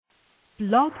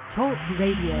Blog Talk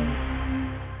Radio.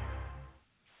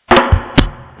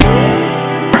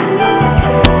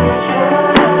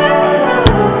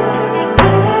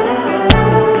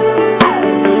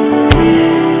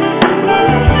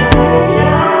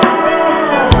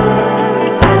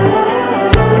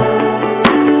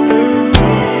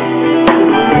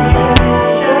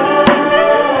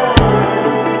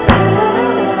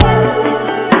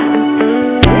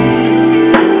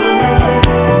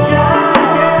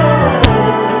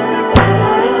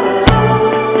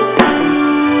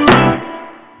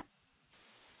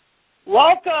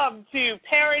 Welcome to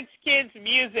Parents, Kids,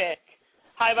 Music.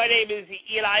 Hi, my name is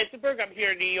Ian Eisenberg. I'm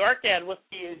here in New York, and with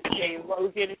me is Jay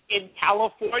Logan in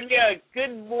California.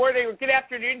 Good morning or good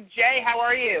afternoon, Jay. How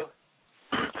are you?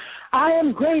 I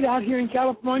am great out here in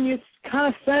California. It's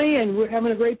kind of sunny, and we're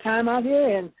having a great time out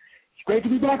here, and it's great to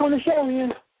be back on the show,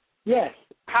 Ian. Yes.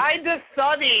 Kind of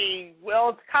sunny. Well,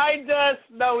 it's kind of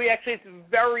snowy. Actually, it's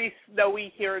very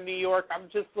snowy here in New York. I'm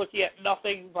just looking at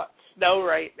nothing but snow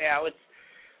right now. It's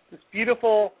this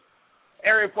beautiful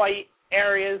area of white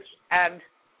areas, and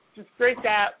it's great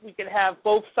that we can have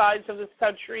both sides of this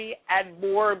country and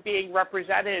more being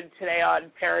represented today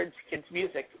on Parents, Kids,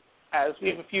 Music, as we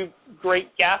have a few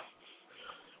great guests.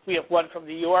 We have one from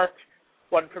New York,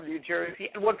 one from New Jersey,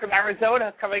 and one from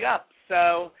Arizona coming up,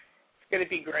 so it's going to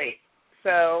be great.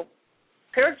 So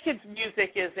Parents, Kids,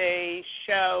 Music is a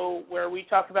show where we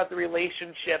talk about the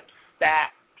relationships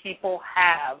that people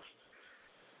have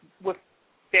with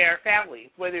their families,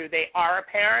 whether they are a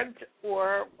parent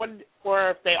or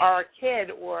if they are a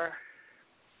kid, or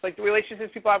like the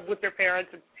relationships people have with their parents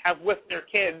and have with their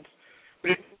kids,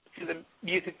 but it's to the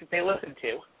music that they listen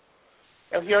to.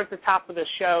 Now, here at the top of the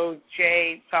show,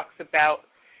 Jay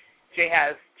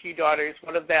has two daughters.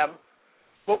 One of them,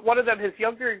 his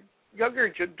younger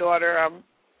daughter.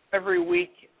 Every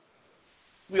week,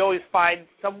 we always find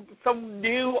some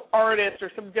new artist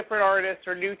or some different artist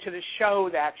or new to the show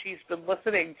that she's been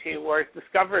listening to or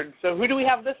discovered. So who do we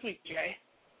have this week, Jay?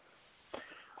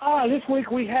 This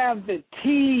week we have the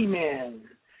T-Man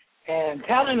and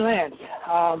Talon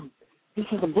Lance. This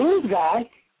is a blues guy.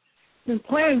 He's been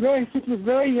playing since he was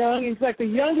very young. He's like the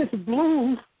youngest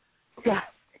blues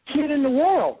kid in the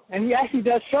world. And he actually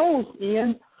does shows,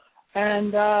 Ian.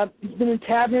 And he's been in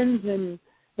taverns and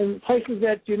places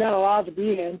that you're not allowed to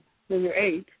be in when you're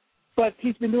 8. But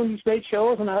he's been doing these great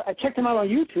shows, and I checked him out on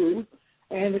YouTube,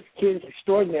 and this kid is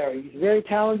extraordinary. He's very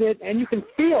talented, and you can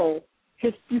feel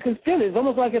it. It's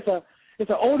almost like it's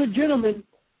an older gentleman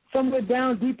somewhere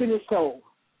down deep in his soul.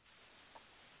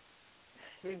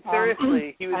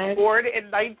 Seriously, he was born in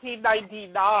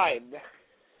 1999.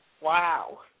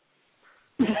 Wow.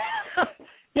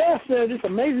 Yes, it's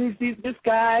amazing. This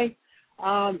guy,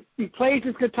 he plays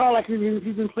his guitar like he's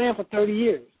been playing for 30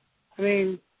 years. I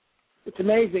mean, it's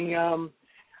amazing.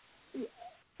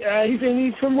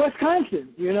 He's from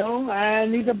Wisconsin,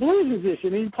 and he's a blues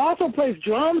musician. He also plays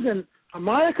drums and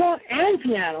harmonica and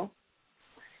piano,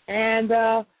 and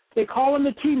they call him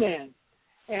the T-Man.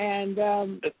 And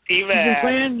the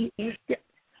T-Man. He's been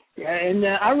playing, and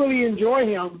I really enjoy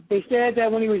him. They said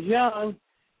that when he was young,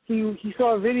 he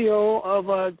saw a video of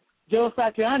Joe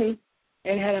Satriani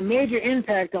and had a major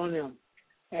impact on him.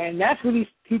 And that's what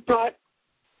he thought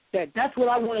that's what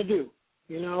I want to do.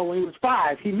 When he was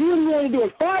 5. He knew he wanted to do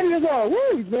it. 5 years old.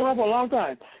 Woo, he's been up for a long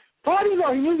time. 5 years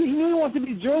old, he knew he wanted to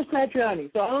be Joe Satriani.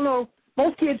 So I don't know.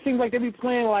 Most kids seem like they be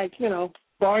playing like,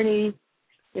 Barney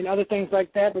and other things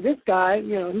like that. But this guy, he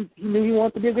knew he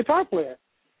wanted to be a guitar player.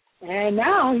 And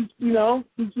now, he's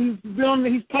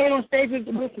played on stage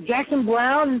with Jackson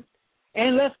Brown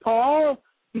and Les Paul.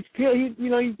 He's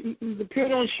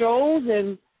appeared on shows,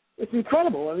 and it's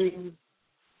incredible. I mean,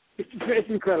 it's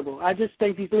incredible. I just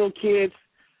think these little kids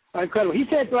are incredible. He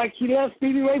said, he loves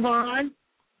Stevie Ray Vaughan,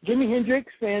 Jimi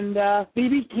Hendrix, and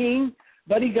B.B. King,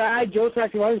 Buddy Guy, Joe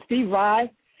Satriani, Steve Vai,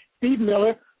 Steve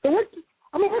Miller. So what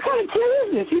kind of kid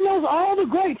is this? He knows all the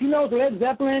greats. He knows Led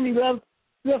Zeppelin. He loves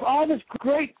all this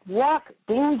great rock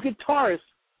blues guitarists,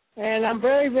 and I'm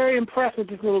very, very impressed with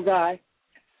this little guy.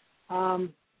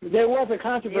 There was a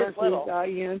controversy,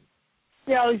 Ian.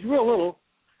 Yeah, he's real little.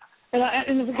 And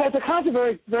it's a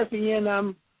controversy, Ian.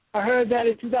 I heard that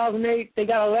in 2008 they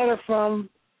got a letter from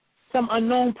some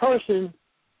unknown person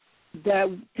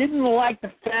that didn't like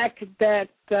the fact that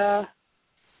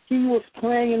he was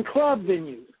playing in club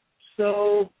venues.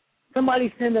 So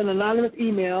somebody sent an anonymous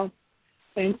email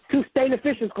and 2 state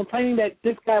officials complaining that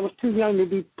this guy was too young to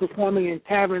be performing in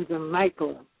taverns and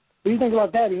nightclubs. What do you think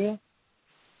about that, Ian?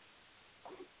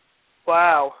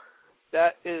 Wow.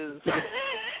 That is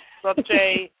such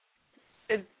a...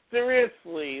 It's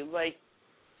seriously, like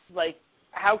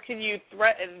how can you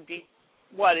threaten?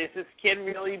 What is this kid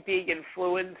really being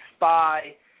influenced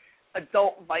by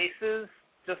adult vices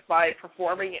just by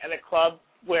performing at a club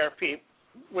where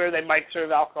they might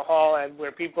serve alcohol and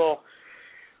where people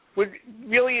would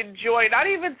really enjoy not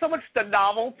even so much the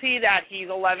novelty that he's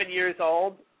 11 years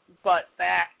old, but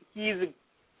that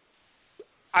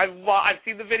I've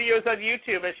seen the videos on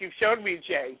YouTube, as you've shown me,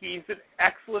 Jay. He's an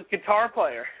excellent guitar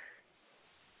player.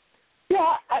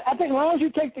 Yeah, I think as long as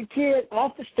you take the kid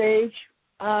off the stage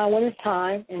when it's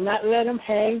time and not let him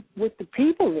hang with the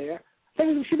people there, I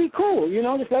think it should be cool.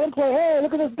 Just let him play. Hey,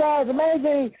 look at this guy, it's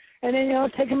amazing. And then,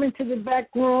 take him into the back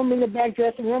room, in the back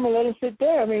dressing room, and let him sit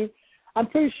there. I mean, I'm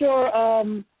pretty sure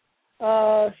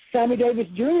Sammy Davis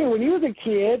Jr., when he was a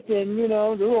kid, and,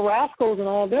 the Little Rascals and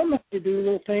all of them had to do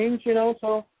little things,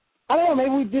 so I don't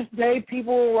know, maybe this day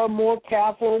people are more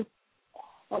careful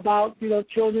about,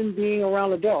 children being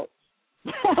around adults.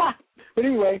 But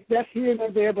anyway, that's here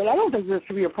and there, but I don't think there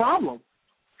should be a problem.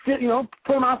 Put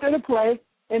him out there to play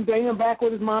and bring him back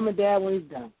with his mom and dad when he's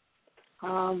done.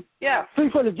 Yeah.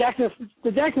 Pretty sure the Jackson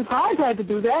 5 had to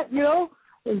do that,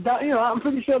 And, I'm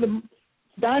pretty sure the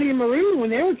Donnie and Marie, when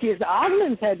they were kids, the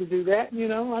Osmonds had to do that. I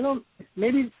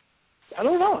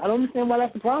don't know. I don't understand why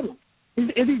that's the problem. Is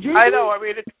he drinking? I know. I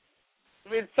mean,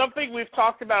 it's something we've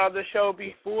talked about on the show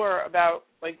before about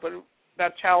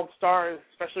child stars,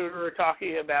 especially when we were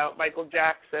talking about Michael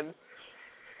Jackson.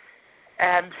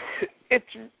 And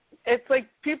it's like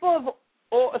people have,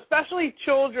 especially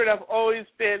children, have always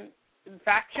been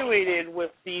infatuated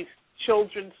with these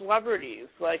children celebrities.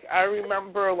 Like, I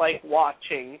remember,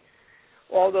 watching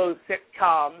all those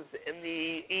sitcoms in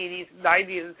the 80s and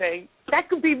 90s and saying, that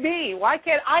could be me. Why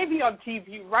can't I be on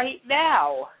TV right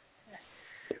now?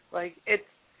 It's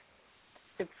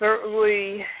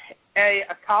certainly a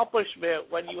accomplishment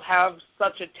when you have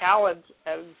such a talent,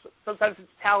 and sometimes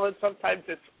it's talent, sometimes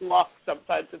it's luck,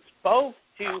 sometimes it's both,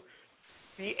 to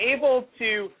be able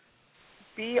to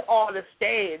be on a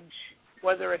stage,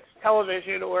 whether it's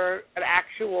television or an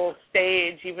actual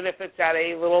stage, even if it's at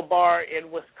a little bar in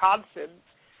Wisconsin,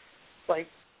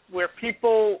 where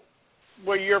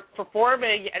you're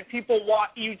performing and people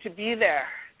want you to be there.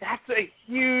 That's a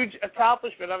huge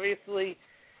accomplishment. Obviously,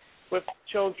 with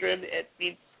children,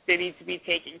 they need to be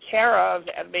taken care of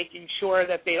and making sure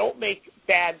that they don't make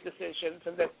bad decisions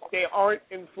and that they aren't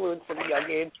influenced at a young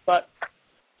age. But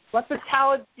let the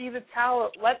talent be the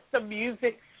talent. Let the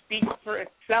music speak for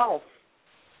itself.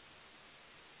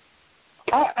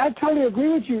 I totally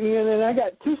agree with you, Ian, and I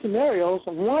got two scenarios.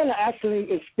 One I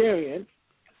actually experienced.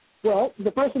 Well,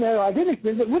 the first scenario I didn't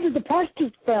experience, what did the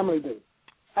Partridge family do?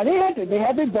 They had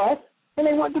their bus, and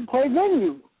they went to play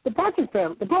venue, the Partridge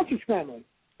family.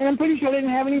 And I'm pretty sure they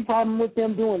didn't have any problem with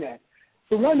them doing that.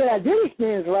 The one that I did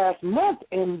experience last month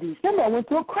in December, I went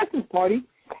to a Christmas party,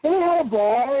 and they had a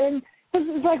bar, and it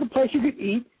was like a place you could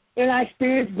eat, and I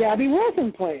experienced Gabby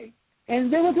Wilson playing. And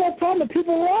there was no problem. The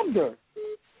people loved her.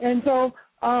 And so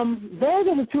those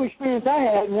are the two experiences I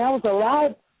had, and that was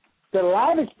the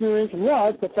live experience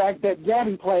was the fact that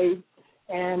Gabby played,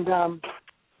 and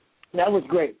that was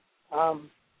great.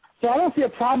 So I don't see a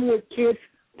problem with kids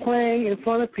playing in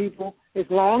front of people as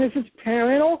long as it's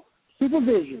parental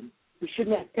supervision. It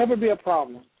shouldn't ever be a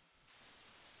problem.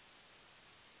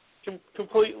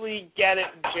 Completely get it,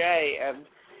 Jay. And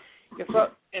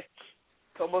it's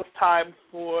almost time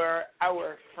for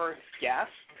our first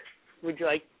guest. Would you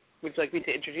like me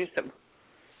to introduce him?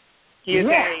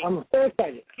 I'm so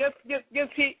excited. Yes,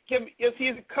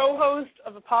 he's a co-host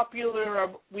of a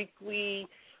popular weekly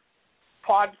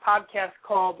podcast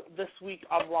called This Week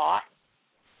on Lot,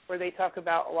 where they talk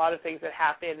about a lot of things that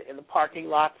happen in the parking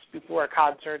lots before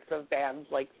concerts of bands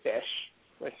like Fish,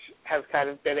 which has kind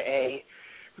of been a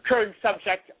recurring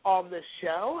subject on this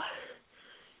show.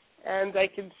 And I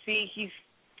can see he's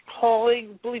calling,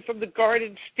 I believe, from the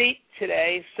Garden State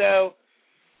today. So,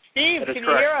 Steve, can you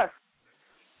hear us?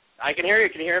 I can hear you.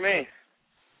 Can you hear me?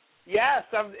 Yes,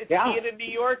 it's Ian in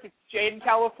New York. It's Jane in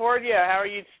California. How are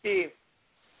you, Steve?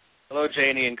 Hello,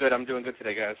 Janie, and good. I'm doing good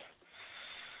today, guys.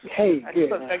 Hey, good.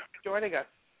 Thanks for joining us.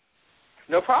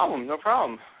 No problem.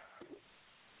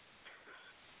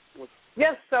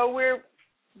 Yes, so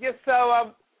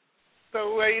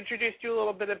I introduced you a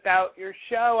little bit about your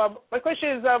show. My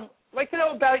question is, I'd like to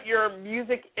know about your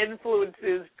music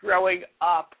influences growing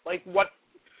up.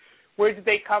 Where did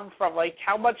they come from?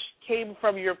 How much came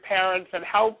from your parents, and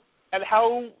how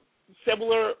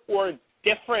similar or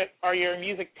different are your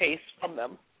music tastes from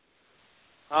them?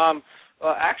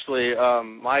 Well, actually,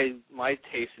 my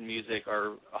tastes in music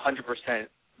are 100%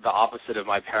 the opposite of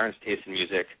my parents' taste in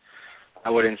music. I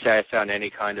wouldn't say I found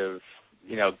any kind of,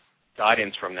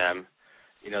 guidance from them.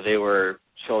 they were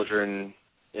children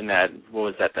in that, what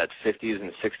was that 50s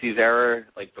and 60s era,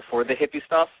 like before the hippie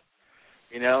stuff,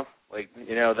 either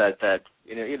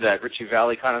that Ritchie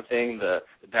Valley kind of thing, the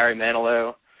Barry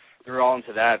Manilow, they were all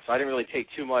into that. So I didn't really take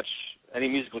any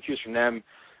musical cues from them.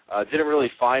 Didn't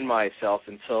really find myself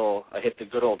until I hit the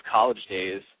good old college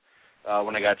days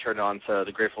when I got turned on to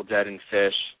the Grateful Dead and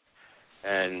Fish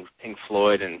and Pink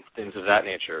Floyd and things of that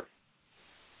nature,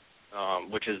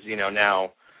 which is,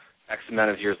 now X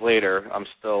amount of years later, I'm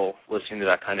still listening to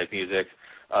that kind of music,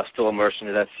 still immersed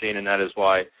into that scene, and that is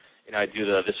why I do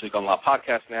the This Week on Law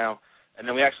podcast now. And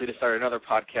then we actually just started another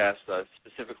podcast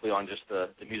specifically on just the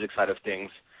music side of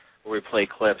things, where we play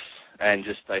clips and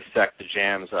just dissect the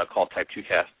jams called Type 2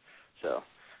 Cast. So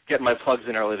getting my plugs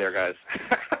in early there, guys.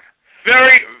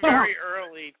 Very, very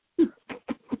early.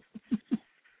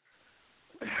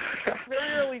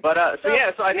 Very early. But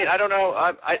so I mean, I don't know.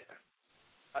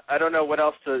 I don't know what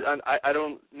else to. I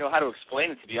don't know how to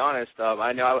explain it, to be honest.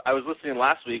 I know I was listening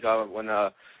last week when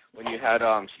you had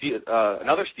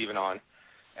another Stephen on,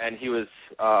 and he was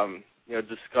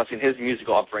discussing his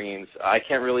musical upbringings. I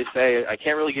can't really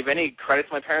give any credit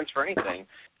to my parents for anything,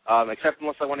 except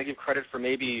unless I want to give credit for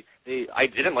maybe I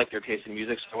didn't like their taste in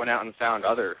music, so I went out and found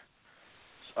other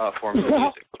forms of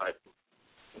music.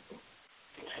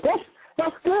 But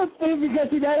that's good, Steve, because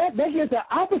that gets the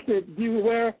opposite view,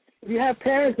 where if you have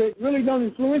parents that really don't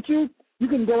influence you, you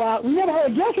can go out. We never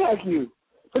had a guest like you.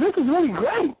 So this is really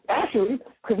great, actually,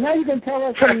 because now you can tell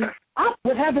us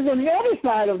what happens on the other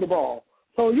side of the ball.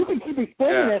 So you can keep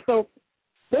explaining that. So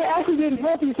they actually didn't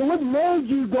help you. So what made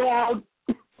you go out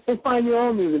and find your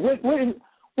own music?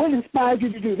 What inspired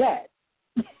you to do that?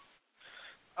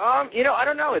 I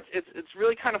don't know. It's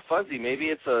really kind of fuzzy. Maybe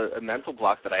it's a mental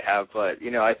block that I have, but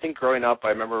I think growing up, I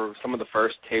remember some of the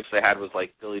first tapes I had was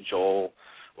like Billy Joel,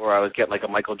 or I would get like a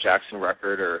Michael Jackson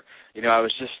record, or I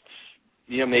was just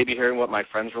maybe hearing what my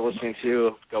friends were listening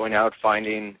to, going out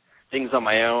finding things on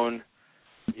my own,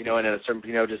 and at a certain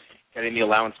just getting the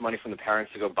allowance money from the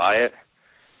parents to go buy it,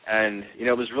 and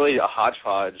it was really a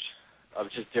hodgepodge of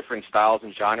just different styles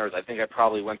and genres. I think I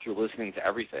probably went through listening to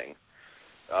everything.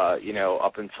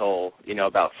 Up until,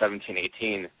 about 17,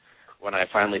 18, when I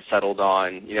finally settled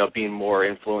on, being more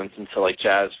influenced into like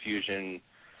jazz fusion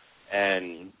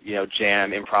and,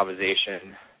 jam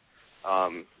improvisation,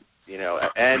 and,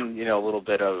 a little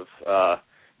bit of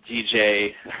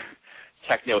DJ,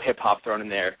 techno, hip-hop thrown in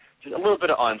there. Just a little bit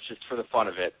of just for the fun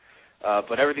of it.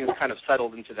 But everything's kind of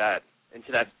settled into that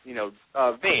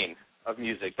vein of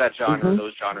music, that genre,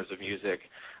 those genres of music,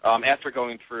 after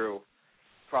going through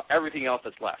everything else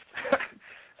that's left,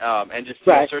 and just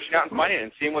searching out and finding it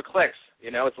and seeing what clicks.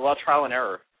 It's a lot of trial and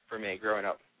error for me growing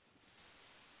up.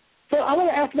 So I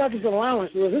want to ask about this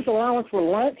allowance. Was this allowance for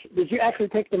lunch? Did you actually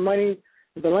take the lunch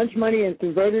money, and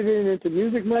converted it into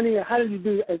music money? Or how did you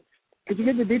do it? Could you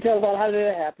give the details about how did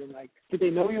that happen? Like, did they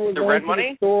know you were going to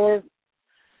the store?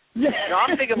 Yeah. No,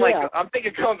 I'm thinking I'm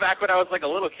thinking going back when I was like a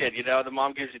little kid. The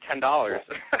mom gives you $10.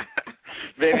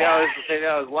 Maybe I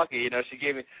was lucky. She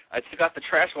gave me. I took out the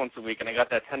trash once a week, and I got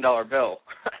that $10 bill.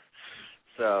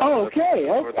 So. Oh, okay.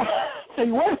 So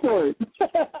you went for it.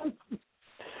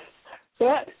 So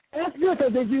that's good. So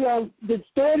did you the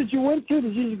store that you went to?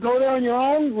 Did you just go there on your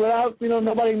own without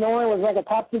nobody knowing? Was it like a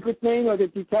top secret thing, or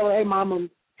did you tell her, "Hey, Mom, I'm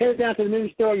headed down to the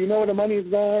music store. You know where the money is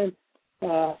going. You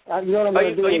know what I'm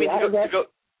going to do." You mean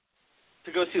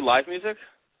to go see live music?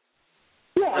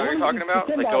 Yeah. Is that what you're talking about?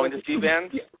 Like going to see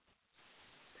bands? Yeah.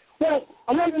 Well,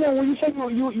 I want to know, when you said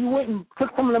you went and took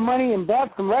some of the money and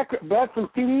bought some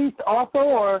CDs also,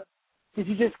 or did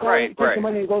you just go and take the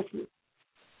money and go see?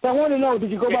 So I want to know,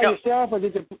 did you go by yourself, or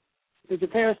did your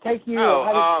parents take you?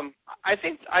 I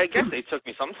guess they took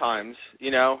me sometimes,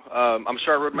 I'm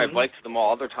sure I rode my bike to the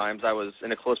mall other times. I was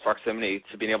in a close proximity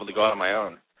to being able to go out on my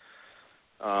own.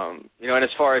 And as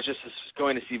far as just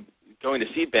going to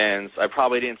see bands, I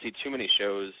probably didn't see too many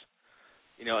shows,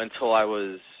 until I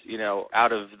was,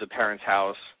 out of the parents'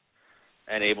 house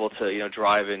and able to,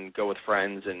 drive and go with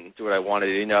friends and do what I wanted.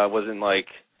 It wasn't like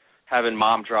having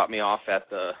Mom drop me off at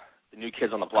the New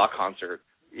Kids on the Block concert,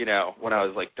 when I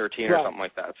was like 13 or something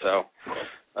like that. So,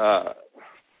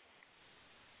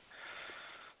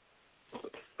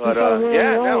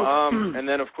 and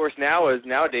then of course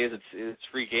nowadays it's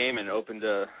free game and open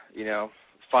to,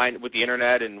 find with the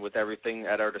internet and with everything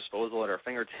at our disposal, at our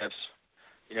fingertips.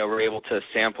 We're able to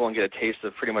sample and get a taste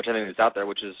of pretty much anything that's out there,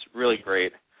 which is really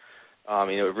great.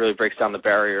 It really breaks down the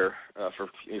barrier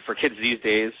for kids these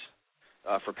days,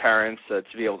 for parents to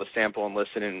be able to sample and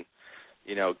listen and,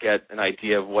 get an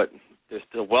idea of what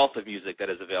the wealth of music that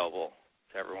is available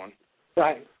to everyone.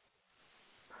 Right.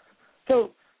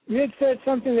 So you had said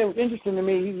something that was interesting to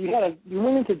me. You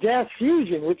went into jazz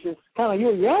fusion, which is kind of,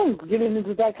 you're young getting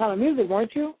into that kind of music,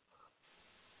 weren't you?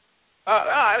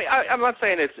 I mean, I'm not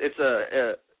saying it's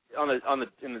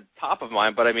in the top of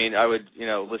mind, but I mean, I would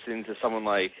listen to someone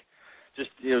like just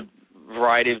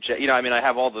variety of jazz. I mean, I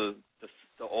have all the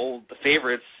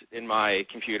favorites in my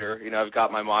computer. I've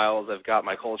got my Miles, I've got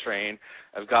my Coltrane,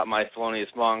 I've got my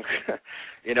Thelonious Monk.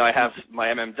 I have my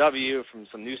MMW from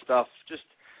some new stuff. Just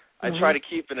I try to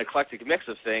keep an eclectic mix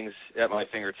of things at my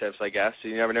fingertips, I guess. So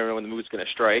you never know when the mood's going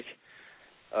to strike.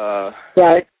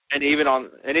 Right. And even on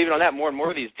that, more and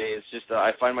more these days, just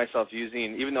I find myself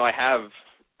using, even though I have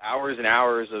hours and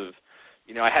hours of,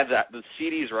 I had the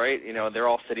CDs, right? They're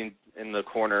all sitting in the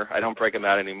corner. I don't break them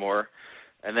out anymore.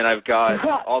 And then I've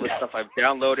got all this stuff I've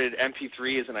downloaded,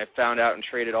 MP3s, and I found out and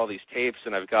traded all these tapes,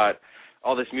 and I've got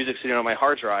all this music sitting on my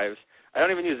hard drives. I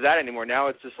don't even use that anymore. Now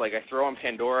it's just like I throw on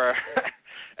Pandora,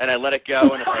 and I let it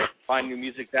go, and if I find new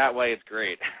music that way, it's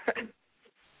great.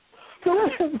 So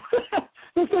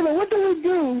what do we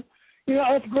do?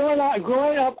 Us growing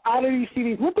up out of these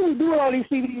CDs. What do we do with all these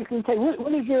CDs?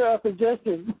 What is your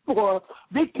suggestion for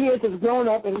big kids that's grown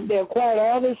up and they acquired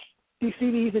all these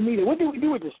CDs and media? What do we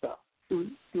do with this stuff? What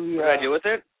did I do with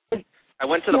it? I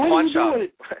went to the pawn shop.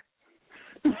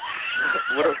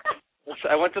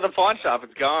 I went to the pawn shop.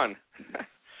 It's gone.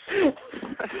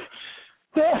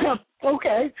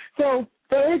 Okay. So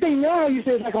everything now you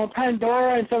say is like on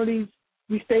Pandora and some of these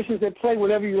stations that play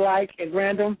whatever you like at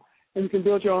random, and you can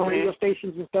build your own radio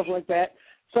stations and stuff like that.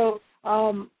 So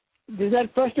does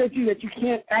that frustrate you that you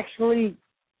can't actually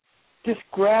just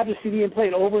grab the CD and play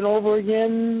it over and over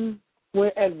again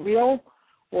at will?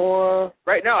 Or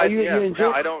right now, I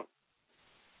don't.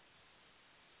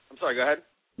 I'm sorry. Go ahead.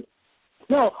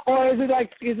 No, or is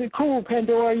it cool,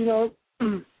 Pandora?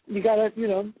 You gotta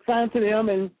sign to them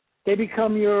and they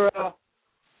become your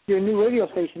new radio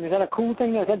station. Is that a cool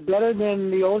thing? Is that better than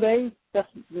the old days? I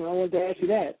wanted to ask you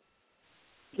that.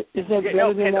 Is that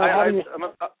better than having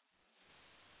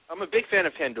I'm a big fan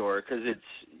of Pandora because it's,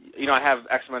 I have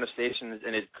X amount of stations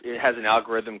and it has an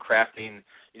algorithm crafting,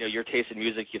 your taste in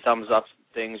music. You thumbs up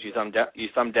things, you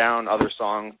thumb down other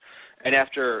songs, and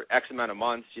after X amount of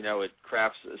months, it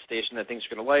crafts a station that things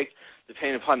you're going to like.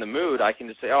 Depending upon the mood, I can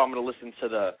just say, I'm going to listen to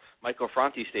the Michael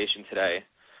Franti station today,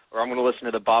 or I'm going to listen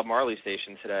to the Bob Marley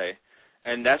station today.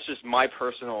 And that's just my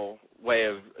personal way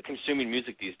of consuming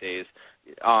music these days.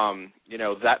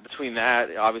 That between that,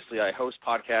 obviously I host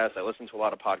podcasts. I listen to a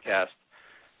lot of podcasts.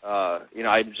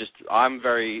 I'm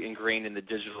very ingrained in the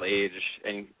digital age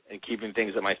and keeping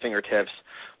things at my fingertips.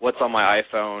 What's on my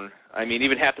iPhone? I mean,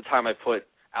 even half the time I put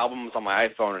albums on my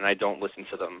iPhone and I don't listen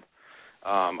to them.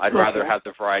 I'd rather have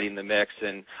the variety in the mix,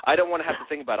 and I don't want to have to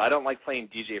think about it. I don't like playing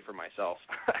DJ for myself.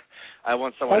 I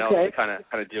want someone else to kind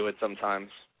of do it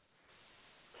sometimes.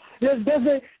 Does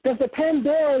the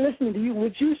Pandora, listen to you,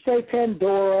 would you say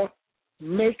Pandora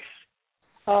makes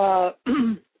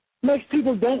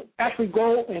people don't actually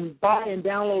go and buy and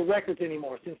download records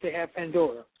anymore since they have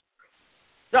Pandora?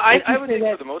 No, I would think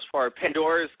for the most part,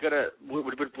 Pandora is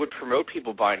would promote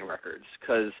people buying records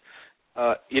because,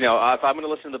 if I'm going to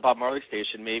listen to the Bob Marley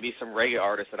station, maybe some reggae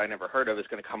artist that I never heard of is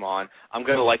going to come on. I'm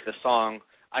going to like the song.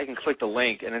 I can click the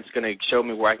link, and it's going to show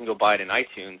me where I can go buy it in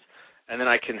iTunes. And then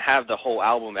I can have the whole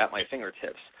album at my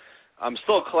fingertips. I'm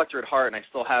still a collector at heart, and I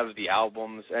still have the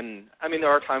albums. And, I mean,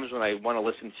 there are times when I want to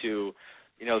listen to,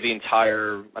 the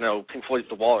entire, Pink Floyd's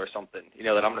The Wall or something,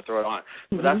 that I'm going to throw it on.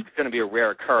 But that's going to be a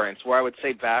rare occurrence. Where I would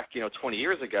say back, 20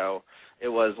 years ago, it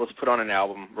was let's put on an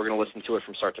album. We're going to listen to it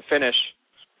from start to finish.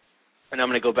 And I'm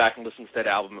going to go back and listen to that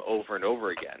album over and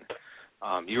over again.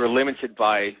 You were limited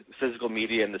by physical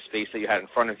media and the space that you had in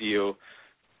front of you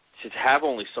to have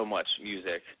only so much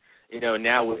music.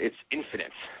 Now it's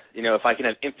infinite. If I can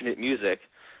have infinite music,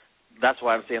 that's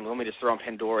why I'm saying let me just throw on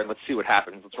Pandora and let's see what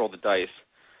happens. Let's roll the dice.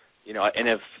 And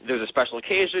if there's a special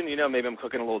occasion, maybe I'm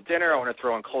cooking a little dinner, I want to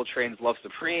throw on Coltrane's Love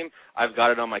Supreme. I've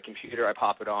got it on my computer. I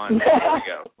pop it on. There we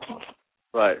go.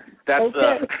 But that's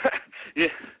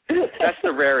that's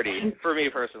the rarity for me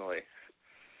personally.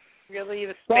 Really,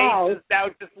 the space is now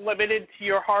just limited to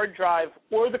your hard drive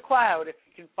or the cloud if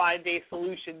you can find a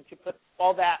solution to put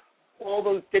all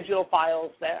those digital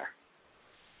files there.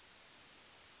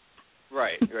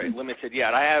 Right, limited. Yeah,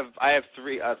 and I have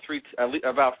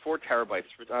about 4 terabytes,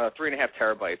 3.5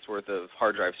 terabytes worth of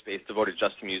hard drive space devoted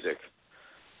just to music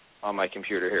on my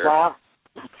computer here.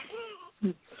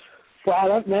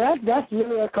 Wow, that's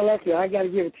really a collection. I got to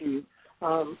give it to you.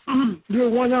 You're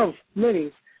one of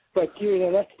many, but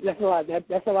that's a lot.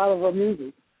 That's a lot of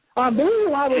music. The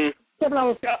reason why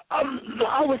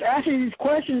I was asking these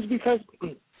questions because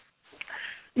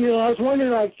I was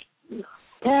wondering, like,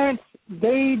 parents,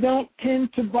 they don't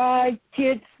tend to buy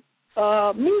kids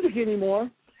music anymore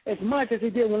as much as they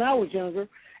did when I was younger,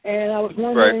 and I was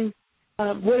wondering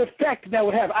what effect that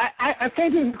would have. I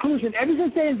came to the conclusion, ever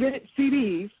since they invented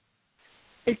CDs,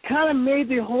 it kind of made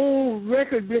the whole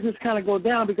record business kind of go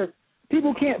down because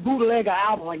people can't bootleg an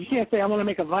album. Like, you can't say, I'm going to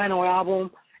make a vinyl album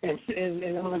and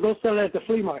I'm going to go sell it at the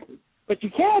flea market. But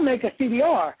you can make a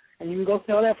CDR, and you can go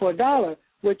sell that for $1,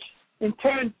 which in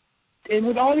turn, and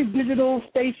with all these digital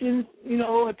stations,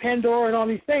 and Pandora and all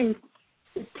these things,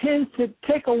 it tends to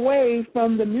take away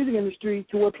from the music industry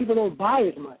to where people don't buy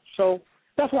as much. So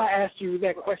that's why I asked you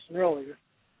that question earlier.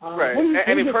 Right.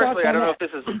 Personally, I don't know if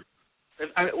this is.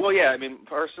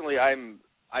 Personally,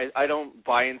 I don't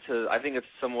buy into. I think it's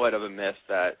somewhat of a myth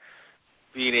that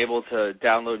being able to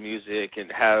download music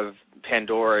and have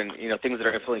Pandora and things that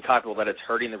are infinitely copyable, that it's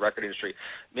hurting the record industry.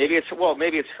 Maybe it's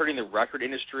hurting the record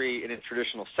industry in a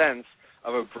traditional sense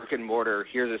of a brick and mortar.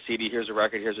 Here's a CD, here's a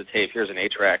record, here's a tape, here's an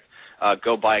 8-track.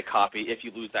 Go buy a copy. If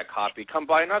you lose that copy, come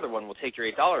buy another one. We'll take your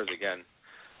 $8 again.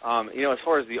 As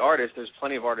far as the artist, there's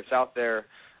plenty of artists out there.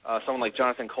 Someone like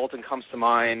Jonathan Colton comes to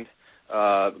mind.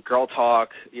 Girl Talk,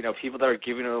 people that are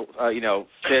giving,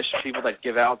 Fish, people that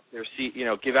give out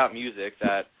music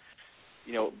that,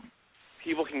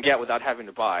 people can get without having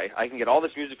to buy. I can get all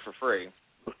this music for free,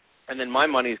 and then my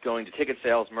money is going to ticket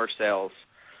sales, merch sales,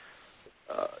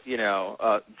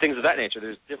 things of that nature.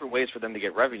 There's different ways for them to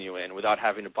get revenue in without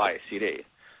having to buy a CD.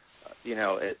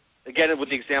 Again, with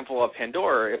the example of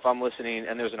Pandora, if I'm listening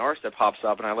and there's an artist that pops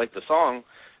up and I like the song,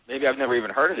 maybe I've never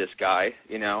even heard of this guy.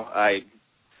 I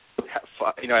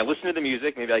listen to the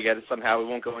music. Maybe I get it somehow. We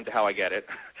won't go into how I get it.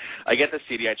 I get the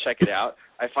CD. I check it out.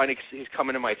 I find he's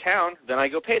coming to my town. Then I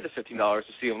go pay the $15 to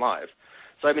see him live.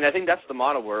 So, I think that's the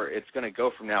model where it's going to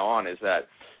go from now on, is that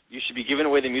you should be giving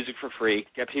away the music for free,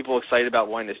 get people excited about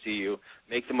wanting to see you,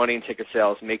 make the money in ticket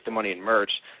sales, make the money in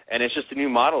merch. And it's just a new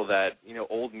model that,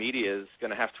 old media is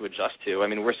going to have to adjust to.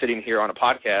 We're sitting here on a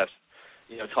podcast,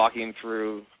 talking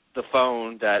through the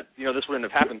phone that, this wouldn't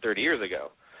have happened 30 years ago.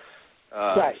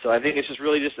 Right. So I think it's just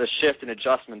really just a shift and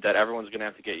adjustment that everyone's going to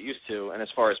have to get used to. And as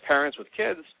far as parents with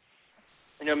kids,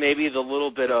 maybe the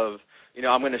little bit of,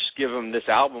 I'm going to give him this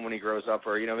album when he grows up,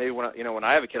 or maybe when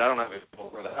I have a kid, I don't have a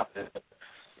kid that out there.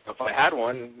 If I had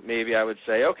one, maybe I would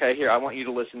say, okay, here, I want you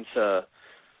to listen to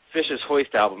Fish's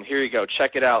Hoist album. Here you go,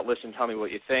 check it out, listen, tell me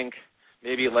what you think.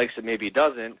 Maybe he likes it, maybe he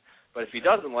doesn't. But if he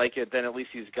doesn't like it, then at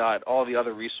least he's got all the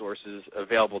other resources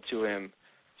available to him,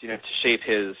 to shape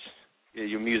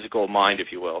your musical mind,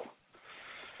 if you will.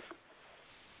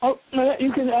 Oh,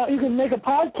 you can make a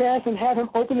podcast and have him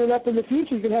open it up in the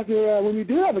future. You can have your when you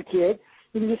do have a kid,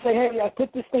 you can just say, hey, I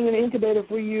put this thing in the incubator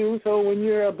for you, so when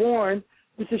you're born,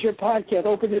 this is your podcast.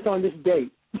 Open this on this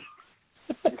date.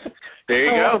 There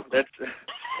you go. That's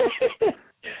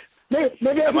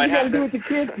maybe that's what you got to do with the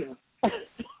kids now.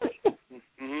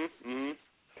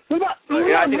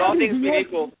 I think all things being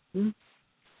equal.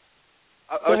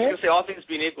 I was going to say, all things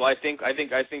being equal, I think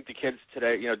the kids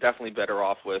today, definitely better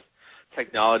off with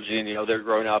technology, and they're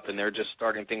growing up and they're just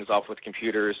starting things off with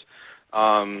computers.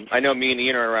 I know me and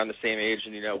Ian are around the same age,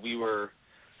 and we were,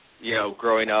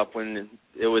 growing up when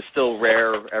it was still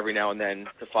rare every now and then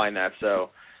to find that. So,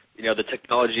 the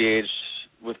technology age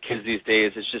with kids these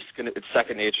days is just it's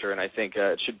second nature, and I think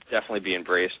it should definitely be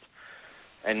embraced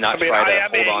and not try to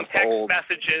hold on to old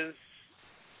messages.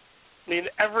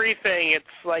 Everything.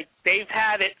 It's like they've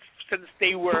had it since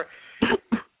they were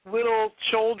little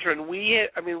children. We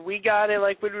got it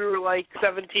like when we were like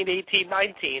 17, 18,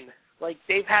 19. Like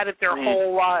they've had it their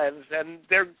whole lives, and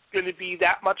they're going to be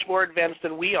that much more advanced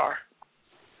than we are.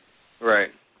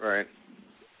 Right.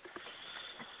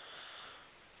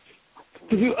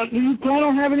 Do you plan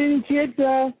on having any kids,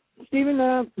 Stephen?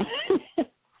 Are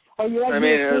you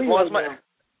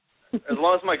as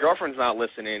long as my girlfriend's not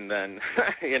listening, then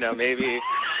maybe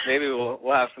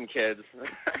we'll have some kids.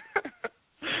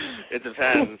 It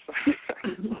depends.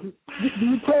 Do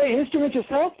you play instruments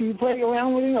yourself? Do you play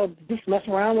around with or just mess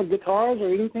around with guitars or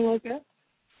anything like that?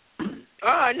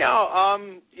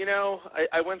 No.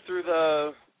 I went through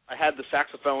I had the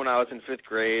saxophone when I was in 5th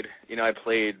grade. I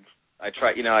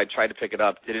tried to pick it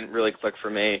up. Didn't really click for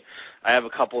me. I have a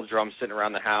couple of drums sitting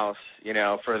around the house,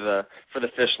 for the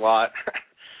Fish lot.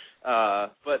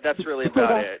 But that's really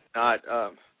about it. Not,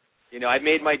 I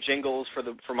made my jingles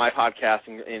for my podcast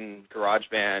in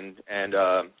GarageBand and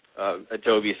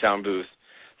Adobe Sound Booth.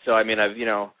 So I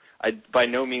by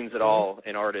no means at all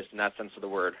an artist in that sense of the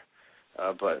word.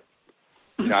 But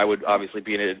I would obviously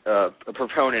be a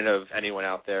proponent of anyone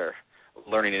out there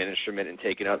learning an instrument and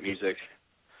taking up music.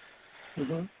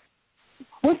 Mm-hmm.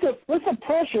 what's the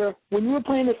pressure when you were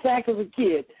playing the sax as a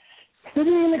kid,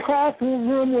 sitting in the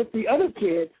classroom with the other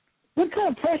kids? What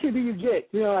kind of pressure do you get?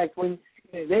 You know, like when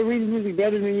they're reading music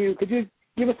better than you. Could you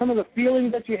give us some of the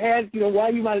feelings that you had? You know, why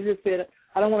you might have just said,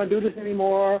 I don't want to do this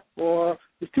anymore, or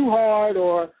it's too hard,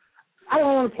 or I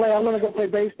don't want to play, I want to go play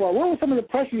baseball. What was some of the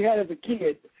pressure you had as a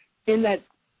kid in that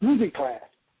music class?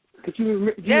 Do you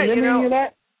remember any of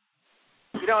that?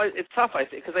 You know, it's tough,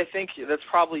 because I think that's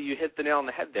probably, you hit the nail on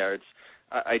the head there.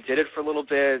 I did it for a little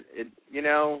bit. It's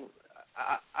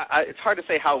hard to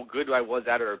say how good I was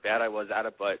at it or bad I was at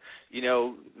it, but you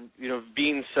know,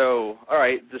 being so, all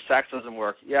right, the sax doesn't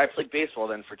work. Yeah, I played baseball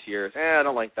then for 2 years. I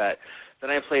don't like that. Then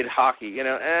I played hockey. You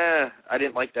know, I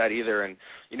didn't like that either. And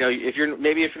you know, if you're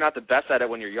not the best at it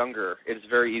when you're younger, it's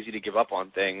very easy to give up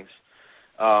on things.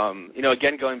 You know,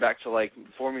 again, going back to like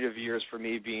formative years for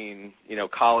me being, you know,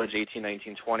 college, 18,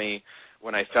 19, 20,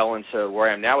 when I fell into where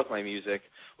I am now with my music,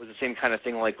 was the same kind of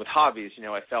thing like with hobbies. You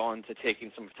know, I fell into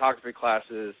taking some photography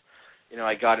classes. You know,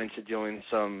 I got into doing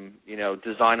some, you know,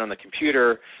 design on the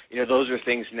computer. You know, those are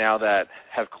things now that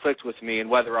have clicked with me, and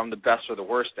whether I'm the best or the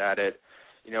worst at it,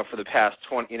 you know, for the past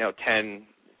 10,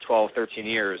 12, 13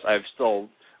 years, I'm still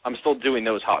doing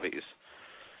those hobbies,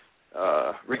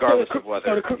 regardless of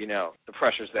whether, you know, the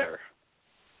pressure's there.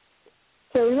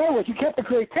 So in other words, you kept the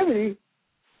creativity,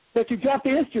 but you dropped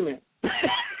the instrument.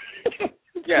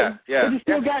 Yeah. But you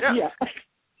still got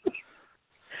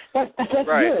That's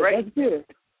right, good. right. That's good.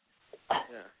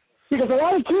 Yeah. Because a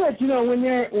lot of kids, you know, when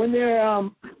they're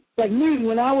like me,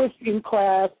 when I was in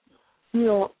class, you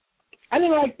know, I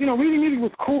didn't like, you know, reading music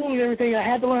was cool and everything. I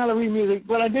had to learn how to read music,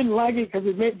 but I didn't like it because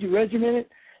it made you regimented.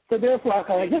 So therefore, I was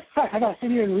like, this sucks. I got to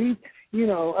sit here and read, you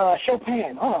know,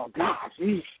 Chopin. Oh, gosh,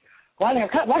 geez. Why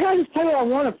can't I just play what I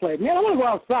want to play? Man, I want to go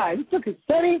outside. It's took a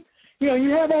study. You know,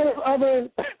 you have other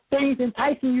things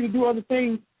enticing you to do other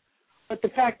things. But the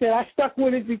fact that I stuck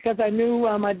with it because I knew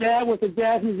my dad was a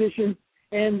jazz musician,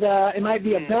 and it might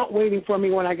be a belt waiting for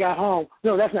me when I got home.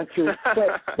 No, that's not true.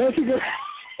 But basically, you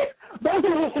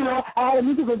know, I had a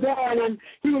musical dad, and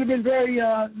he would have been very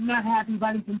not happy if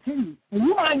I didn't continue. And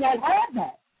you might not have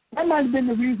that. That might have been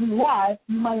the reason why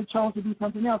you might have chosen to do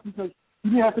something else, because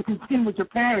you didn't have to contend with your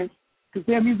parents because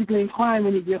they're musically inclined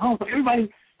when you get home. So everybody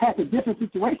has a different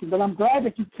situation. But I'm glad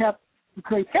that you kept the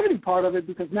creativity part of it,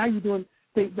 because now you're doing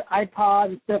things, the iPod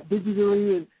and stuff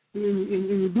digitally, and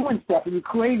you're doing stuff and you're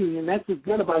creating, and that's what's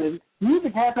good about it.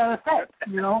 Music has that effect,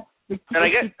 you know. And I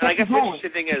guess the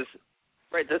interesting thing is,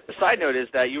 right, the side note is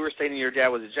that you were saying your dad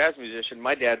was a jazz musician.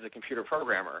 My dad's a computer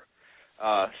programmer.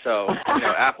 So, you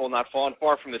know, apple not falling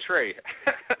far from the tree.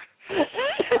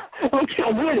 Okay,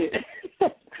 I'm with it.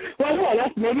 Well, yeah,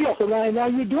 that's maybe also now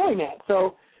you're doing that.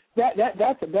 So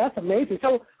that's amazing.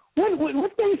 So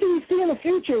what things do you see in the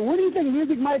future? Where do you think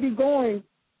music might be going,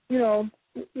 you know,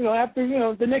 after, you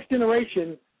know, the next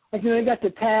generation? Like, you know, you got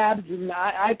the tabs and the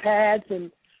iPads,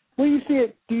 and where do you see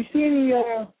it? Do you see any,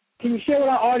 can you share with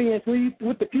our audience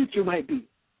what the future might be?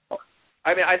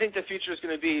 I mean, I think the future is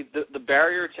going to be, the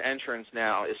barrier to entrance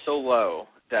now is so low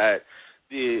that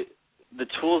the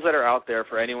tools that are out there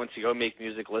for anyone to go make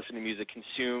music, listen to music,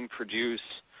 consume, produce,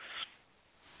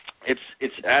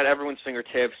 it's at everyone's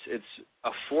fingertips. It's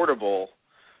affordable.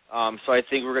 So I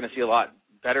think we're going to see a lot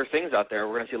better things out there.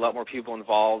 We're going to see a lot more people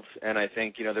involved, and I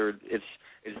think, you know, it's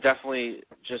definitely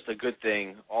just a good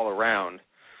thing all around.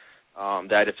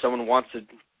 That if someone wants to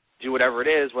do whatever it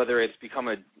is, whether it's become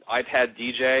an iPad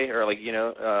DJ or, like, you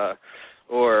know,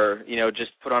 or, you know,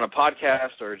 just put on a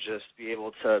podcast, or just be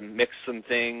able to mix some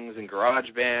things in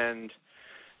GarageBand,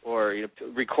 or, you know,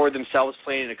 record themselves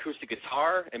playing an acoustic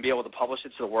guitar and be able to publish it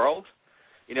to the world.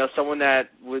 You know, someone that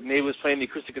maybe was playing the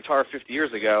acoustic guitar 50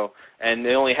 years ago and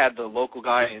they only had the local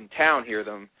guy in town hear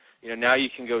them, you know, now you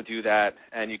can go do that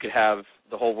and you could have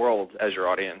the whole world as your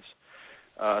audience.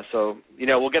 So, you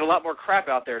know, we'll get a lot more crap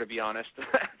out there, to be honest.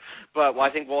 But I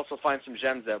think we'll also find some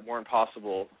gems that weren't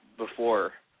possible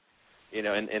before, you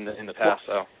know, in the past.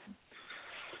 So.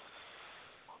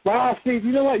 Wow, Steve,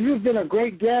 you know what? You've been a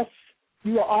great guest.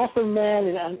 You are awesome, man.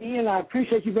 And Ian, I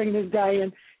appreciate you bringing this guy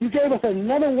in. You gave us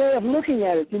another way of looking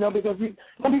at it, you know, because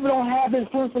some people don't have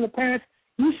influence from the parents.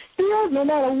 You still, no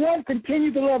matter what,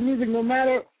 continue to love music, no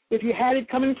matter if you had it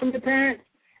coming from your parents.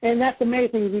 And that's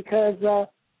amazing, because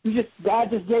God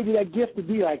just gave you that gift to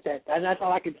be like that, and that's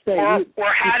all I can say.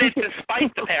 Or had it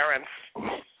despite the parents.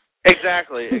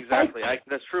 Exactly.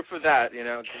 That's proof of that, you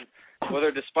know,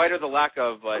 whether despite or the lack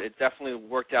of, but it definitely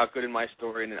worked out good in my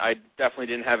story, and I definitely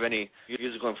didn't have any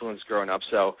musical influence growing up,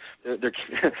 so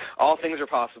all things are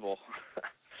possible.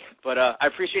 But I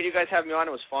appreciate you guys having me on.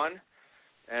 It was fun,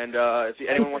 And if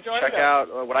anyone wants to check out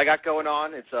what I got going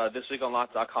on, it's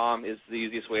thisweekonlock.com is the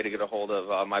easiest way to get a hold of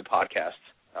my podcast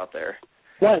out there.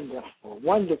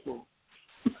 Wonderful.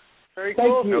 Very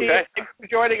cool. Okay. Thanks for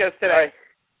joining us today.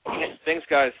 Right. Thanks,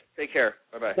 guys. Take care.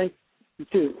 Bye-bye. Thank you,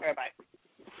 too. Bye-bye.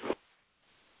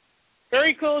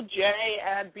 Very cool, Jay.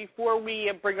 And before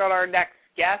we bring on our next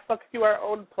guest, let's do our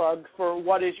own plug for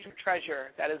What Is Your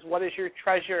Treasure. That is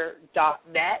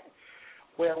whatisyourtreasure.net,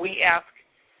 where we ask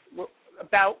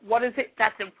about what is it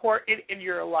that's important in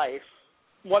your life.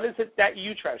 What is it that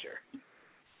you treasure?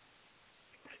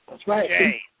 That's right.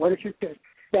 Jay. What is your treasure?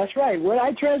 That's right. What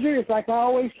I treasure is, like I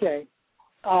always say,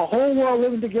 our whole world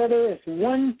living together as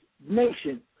one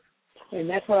nation, and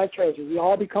that's what I treasure. We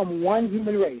all become one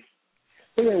human race.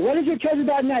 So, anyway, what is your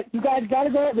treasure.net? You guys got to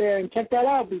go up there and check that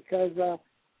out because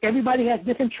everybody has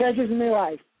different treasures in their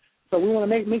life. So we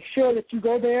want to make sure that you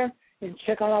go there and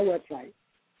check out our website.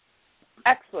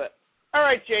 Excellent. All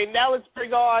right, Jay, now let's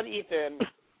bring on Ethan.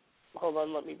 Hold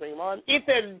on, let me bring him on.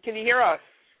 Ethan, can you hear us?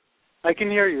 I can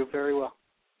hear you very well.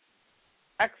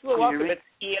 Excellent. Welcome. It's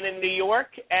Ian in New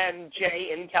York and Jay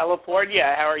in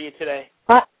California. How are you today?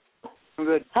 Hi. I'm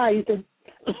good. Hi, Ethan.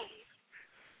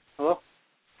 Hello?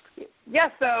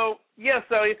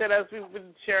 So Ethan, as we've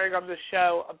been sharing on the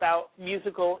show about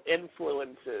musical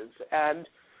influences, and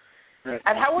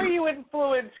how were you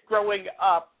influenced growing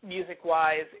up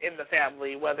music-wise in the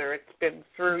family, whether it's been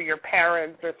through your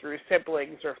parents or through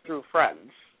siblings or through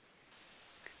friends?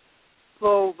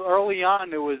 Well, early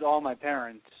on, it was all my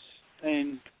parents.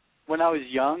 And when I was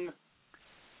young,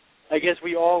 I guess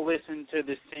we all listened to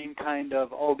the same kind of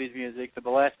oldies music that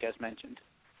the last guest mentioned.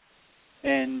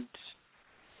 And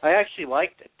I actually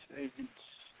liked it. It's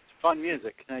fun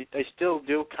music. And I still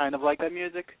do kind of like that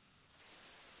music.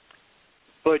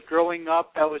 But growing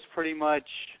up, that was pretty much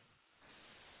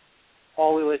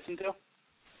all we listened to.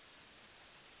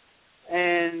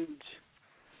 And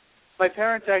my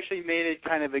parents actually made it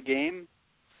kind of a game.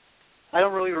 I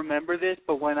don't really remember this,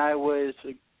 but when I was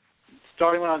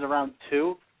around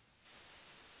 2,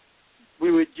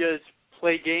 we would just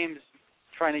play games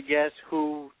trying to guess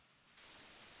who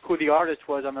the artist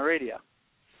was on the radio.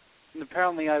 And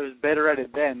apparently I was better at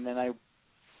it then than I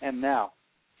am now.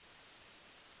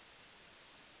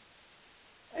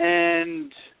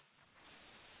 And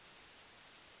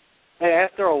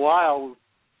after a while,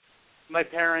 my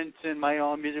parents and my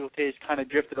own musical taste kind of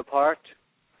drifted apart.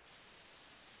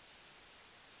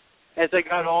 As I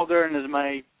got older and as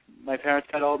my parents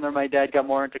got older, my dad got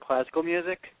more into classical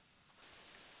music.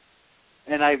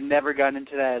 And I've never gotten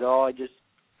into that at all.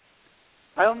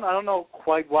 I don't know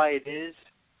quite why it is.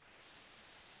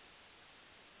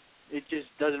 It just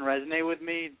doesn't resonate with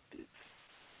me. It's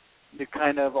the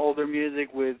kind of older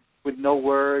music with no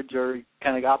words or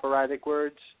kind of operatic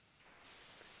words.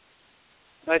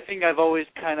 I think I've always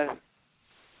kind of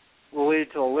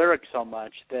related to the lyrics so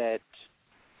much that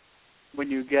when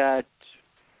you got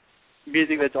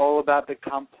music that's all about the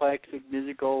complex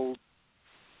musical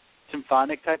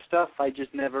symphonic type stuff, I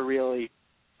just never really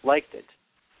liked it.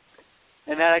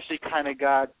 And that actually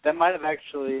that might have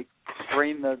actually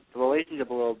strained the relationship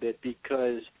a little bit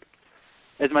because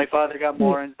as my father got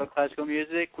more into classical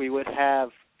music, we would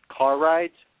have car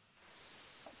rides,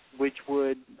 which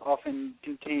would often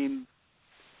contain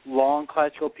long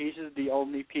classical pieces, the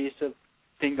only piece of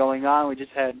thing going on. We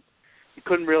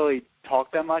couldn't really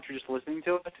talk that much. We're just listening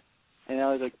to it. And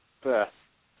I was like, bleh.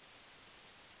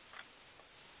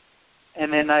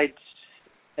 And then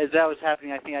as that was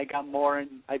happening, I think I got more,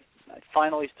 and I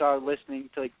finally started listening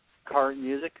to like current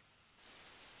music.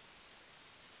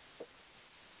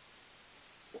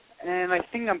 And I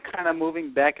think I'm kind of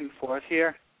moving back and forth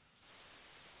here.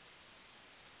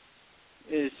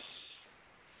 In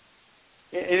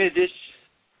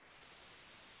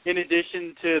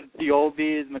addition to the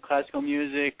oldies and the classical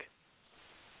music,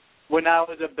 when I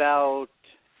was about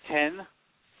 10,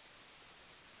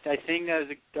 I think I was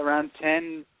around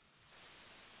 10,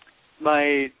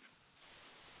 my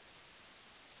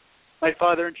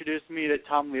father introduced me to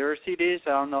Tom Lehrer CDs.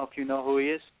 I don't know if you know who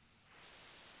he is.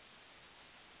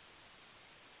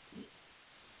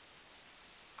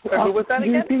 Who was that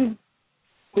again?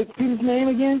 What's his name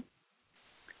again?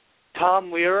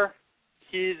 Tom Lehrer.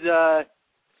 He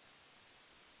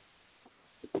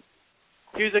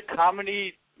was a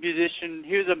comedy musician.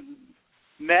 He was a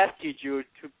math teacher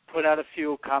who put out a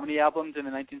few comedy albums in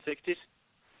the 1960s.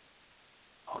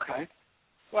 Okay.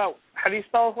 Well, how do you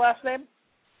spell his last name?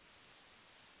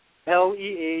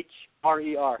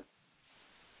 Lehrer.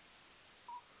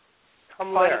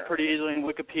 Tom Find Lehrer. it pretty easily in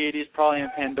Wikipedia. He's probably in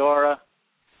Pandora.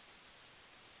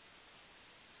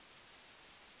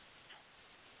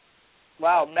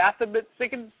 Wow,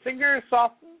 singer,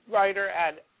 songwriter,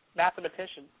 and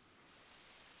mathematician.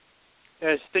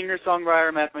 Singer,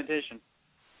 songwriter, mathematician.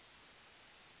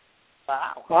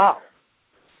 Wow. Wow.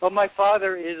 Well, my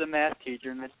father is a math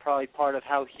teacher, and that's probably part of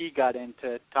how he got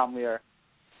into Tom Lehrer.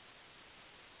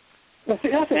 That's so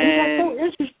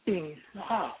interesting.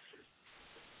 Wow.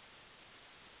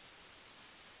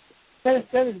 That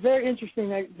is very interesting,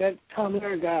 that Tom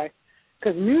Lehrer guy,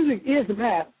 because music is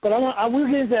math. But I will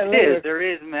get into that later. There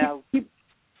is math.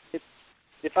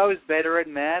 If I was better at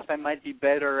math, I might be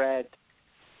better at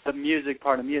the music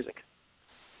part of music.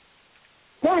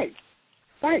 Right.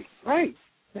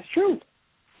 That's true.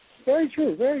 Very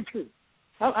true.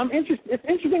 I'm interested. It's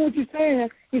interesting what you're saying.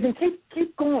 You can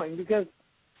keep going because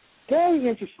very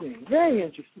interesting.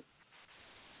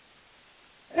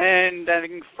 And I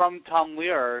think from Tom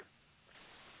Lehrer,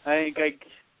 I think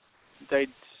it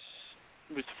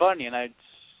was funny, and I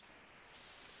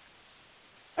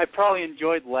probably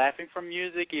enjoyed laughing from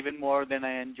music even more than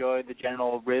I enjoyed the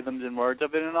general rhythms and words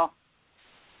of it and all.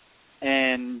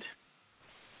 And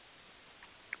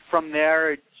from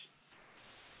there,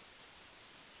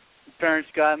 parents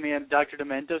got me a Dr.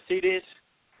 Demento CDs,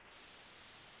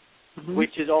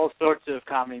 which is all sorts of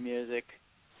comedy music.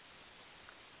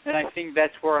 And I think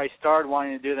that's where I started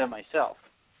wanting to do that myself.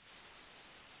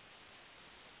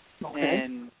 Okay.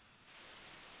 And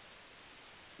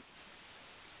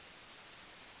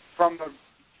from a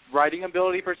writing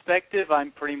ability perspective,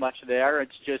 I'm pretty much there.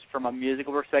 It's just from a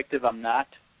musical perspective, I'm not,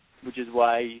 which is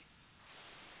why you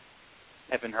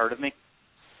haven't heard of me,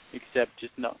 except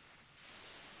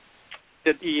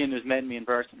Ian has met me in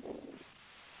person.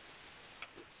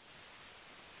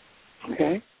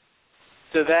 Okay.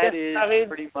 So that is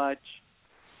pretty much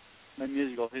my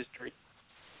musical history.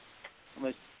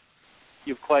 Unless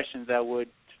you have questions that would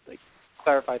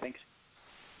clarify things.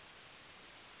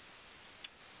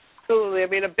 Absolutely. I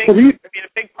mean, a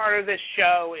big part of this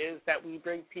show is that we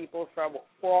bring people from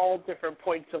all different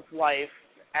points of life,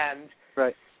 and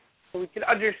we can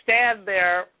understand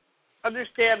their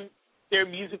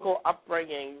musical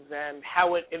upbringings and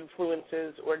how it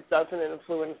influences or doesn't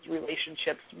influence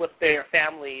relationships with their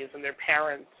families and their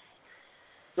parents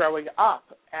growing up.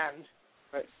 And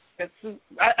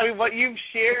what you've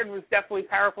shared was definitely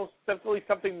powerful, definitely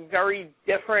something very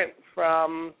different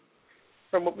from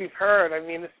what we've heard. I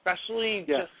mean, especially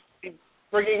just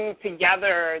bringing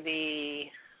together the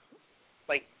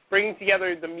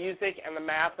music and the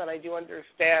math. And I do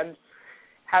understand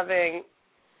having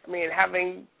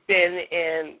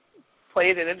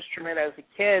played an instrument as a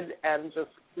kid and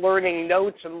just learning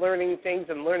notes and learning things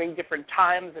and learning different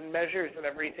times and measures and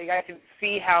everything, I can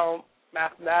see how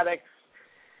mathematics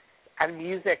and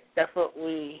music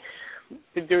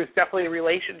there's definitely a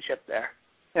relationship there.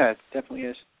 Yeah, it definitely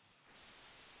is.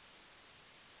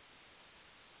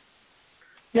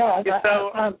 Yeah,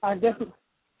 I definitely.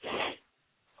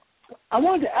 I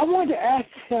wanted to ask,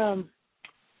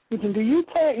 Ethan, do you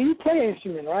play an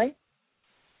instrument, right?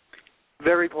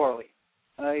 Very poorly.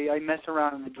 I mess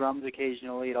around on the drums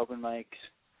occasionally at open mics,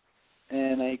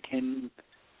 and I can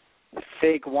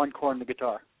fake one chord in the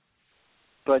guitar.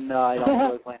 But no, I don't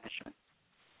really play an instrument.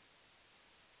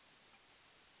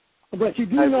 But you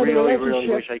do know the relationship. I really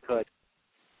wish I could.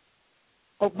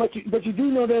 Oh, but you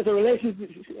do know there's a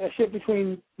relationship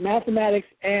between mathematics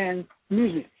and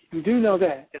music. You do know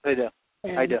that. Yes, I do.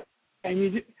 I do.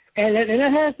 And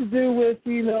that has to do with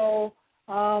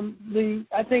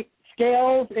I think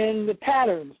scales and the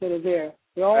patterns that are there.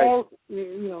 They're all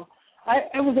it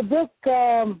was a book,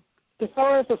 The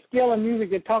Thesaurus of Scale and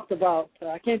Music, that talked about.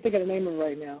 I can't think of the name of it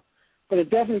right now, but it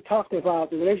definitely talked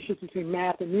about the relationship between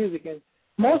math and music. And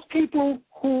most people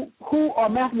who are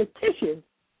mathematicians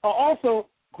are also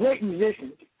great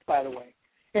musicians, by the way.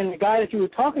 And the guy that you were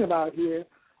talking about here,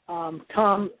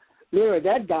 Tom Lehrer,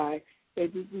 that guy,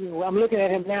 I'm looking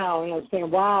at him now and I'm saying,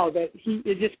 wow,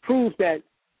 it just proves that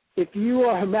if you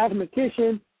are a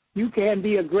mathematician, you can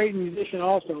be a great musician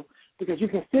also, because you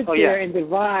can sit there and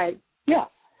divide. Yeah.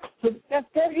 So that's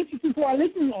very interesting for our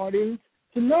listening audience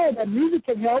to know that music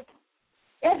can help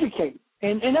educate.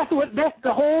 And that's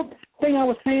the whole thing I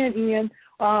was saying, Ian.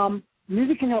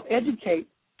 Music can help educate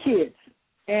kids.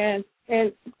 And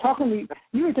talking to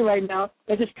you right now,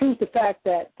 that just proves the fact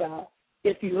that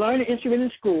if you learn an instrument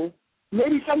in school,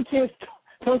 maybe some kids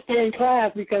don't stay in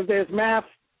class because there's math.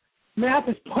 Math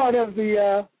is part of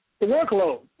the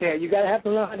workload. Yeah, you got to have to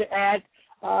learn how to add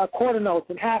quarter notes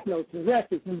and half notes and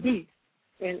rests and beats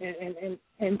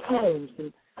and tones.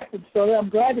 And so I'm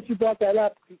glad that you brought that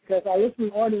up, because our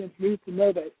listening audience needs to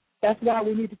know that. That's why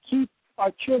we need to keep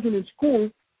our children in school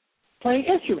playing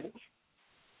instruments.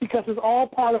 because it's all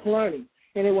part of learning,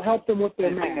 and it will help them with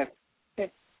their math. I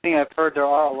think I've heard there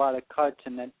are a lot of cuts,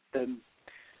 and that the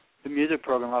music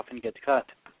program often gets cut.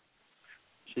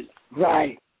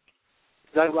 Right.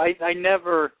 I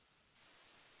never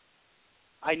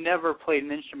played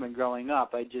an instrument growing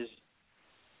up. I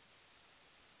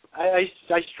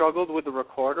struggled with the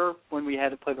recorder when we had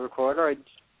to play the recorder.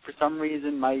 For some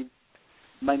reason, my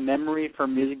memory for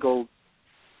musical,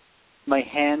 my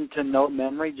hand to note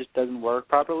memory just doesn't work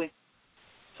properly.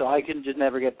 So I can just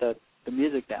never get the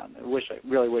music down. I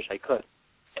really wish I could.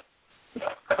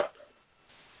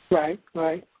 Right.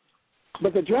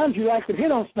 But the drums, you like to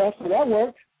hit on stuff, so that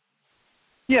works.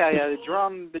 Yeah.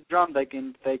 The drums I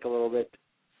can fake a little bit.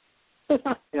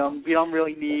 You don't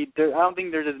really need. I don't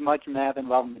think there's as much math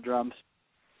involved in the drums.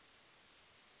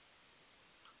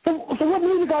 So what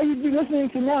music are you listening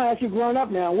to now as you've grown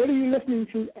up now? What are you listening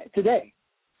to today?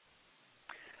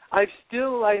 I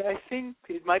think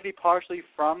it might be partially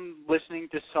from listening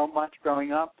to so much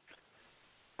growing up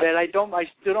that I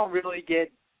still don't really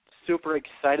get super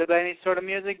excited about any sort of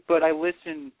music, but I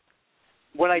listen.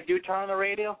 When I do turn on the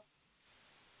radio,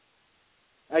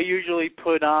 I usually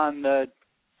put on the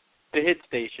hit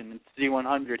station. It's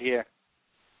Z100 here.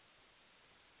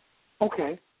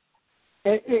 Okay.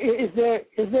 Is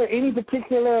there any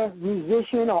particular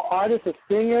musician or artist or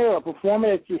singer or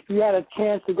performer that if you had a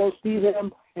chance to go see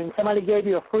them and somebody gave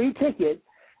you a free ticket,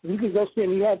 you could go see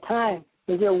them, you had time,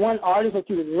 is there one artist that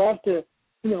you would love to,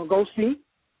 go see?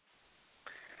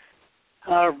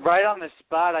 Right on the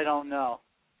spot, I don't know.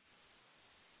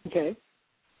 Okay.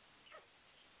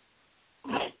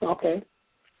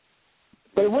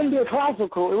 But it wouldn't be a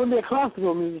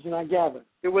classical musician, I gather.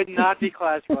 It would not be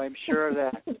classical, I'm sure of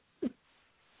that.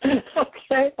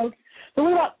 Okay. So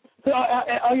what about? So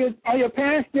are your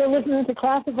parents still listening to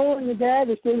classical, and your dad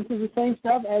is still listening to the same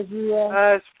stuff as you?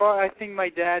 I think my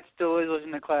dad still is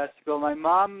listening to classical. My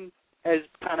mom has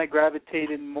kind of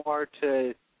gravitated more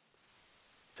to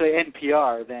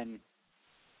NPR than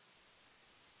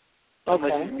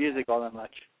listening to music all that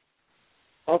much.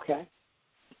 Okay.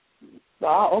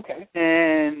 Okay.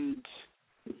 And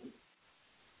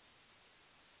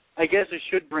I guess I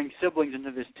should bring siblings into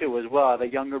this too as well. I have a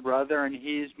younger brother, and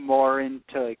he's more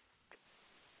into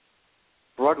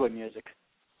Broadway music.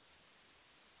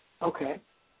 Okay.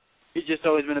 He's just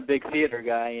always been a big theater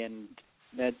guy, and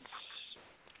that's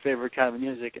his favorite kind of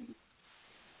music.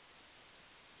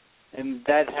 And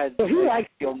that had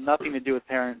nothing to do with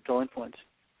parental influence.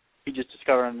 He just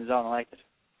discovered on his own and liked it.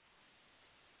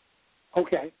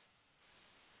 Okay.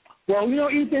 Well,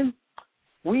 Ethan,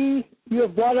 you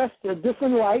have brought us a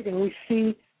different light, and we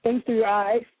see things through your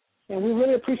eyes, and we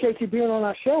really appreciate you being on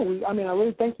our show. I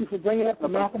really thank you for bringing up the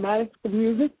mathematics of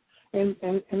music and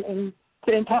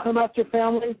talking about your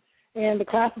family and the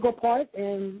classical part,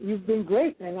 and you've been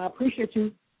great, and I appreciate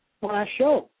you on our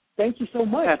show. Thank you so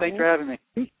much. Yeah, thanks for having me.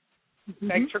 Mm-hmm.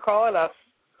 Thanks for calling us.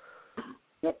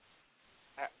 Yep.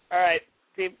 All right,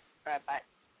 Steve. All right, bye.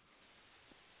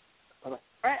 Bye-bye.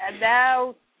 All right, and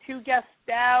now 2 guests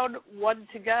down, 1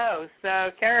 to go.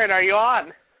 So, Karen, are you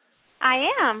on? I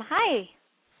am. Hi.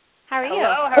 How are you?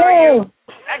 Hello. How are you?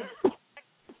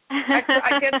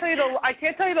 I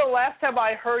can't tell you the last time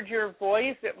I heard your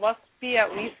voice. It must be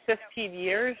at least 15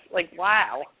 years.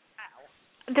 Wow.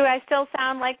 Do I still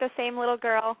sound like the same little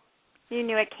girl you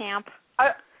knew at camp?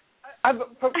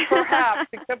 Perhaps,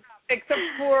 except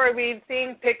for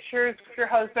seeing pictures of your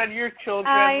husband, your children.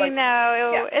 I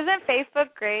know. Yeah. Isn't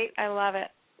Facebook great? I love it.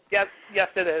 Yes,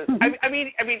 it is. I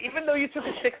mean, even though you took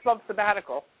a 6-month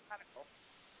sabbatical.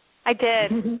 I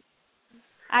did.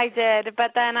 I did,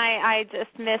 but then I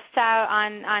just missed out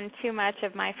on too much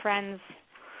of my friends'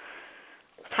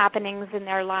 happenings in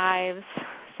their lives.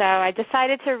 So I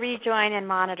decided to rejoin and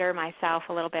monitor myself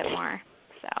a little bit more.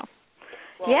 So,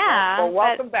 Well,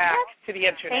 welcome back to the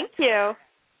Internet. Thank you.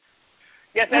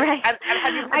 Yes, right. and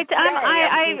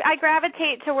I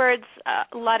gravitate towards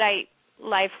Luddite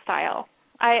lifestyle.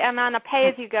 I'm on a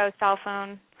pay-as-you-go cell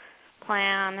phone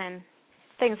plan and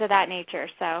things of that nature.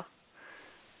 So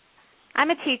I'm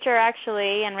a teacher,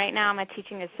 actually, and right now I'm a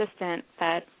teaching assistant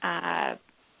but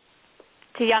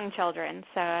to young children.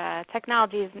 So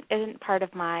technology isn't part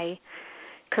of my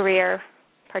career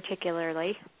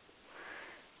particularly.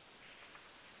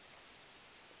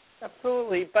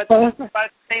 Absolutely, but at the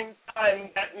same time,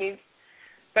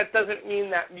 that doesn't mean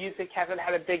that music hasn't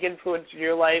had a big influence in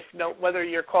your life. No, whether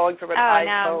you're calling from an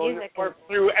iPhone or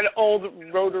through an old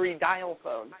rotary dial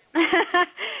phone.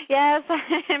 Yes,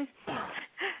 I'm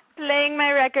playing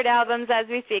my record albums as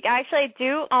we speak. Actually, I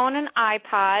do own an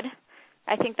iPod.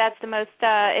 I think that's the most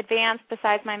advanced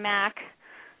besides my Mac.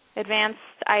 advanced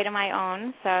item I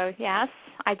own. So, yes,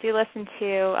 I do listen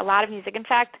to a lot of music. In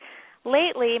fact,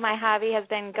 lately my hobby has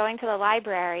been going to the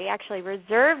library, actually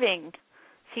reserving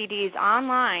CDs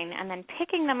online and then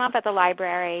picking them up at the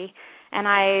library, and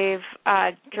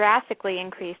I've drastically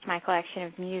increased my collection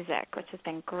of music, which has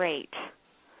been great.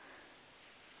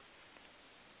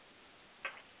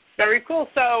 Very cool.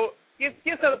 So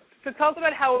tell us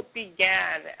about how it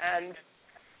began and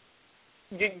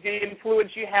the influence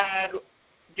you had,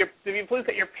 the influence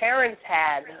that your parents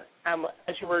had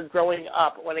as you were growing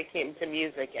up when it came to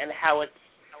music, and how it's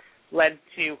led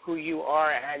to who you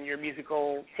are and your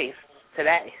musical tastes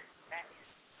today.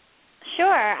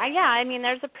 Sure. Yeah, I mean,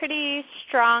 there's a pretty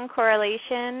strong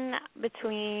correlation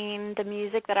between the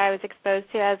music that I was exposed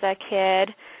to as a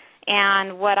kid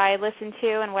and what I listen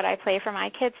to and what I play for my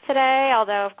kids today,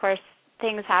 although, of course,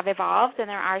 things have evolved and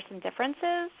there are some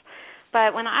differences.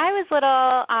 But when I was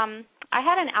little, I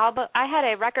had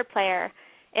a record player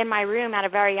in my room at a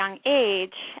very young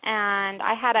age, and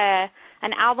I had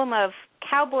an album of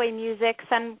cowboy music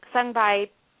sung by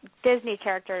Disney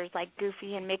characters like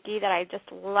Goofy and Mickey that I just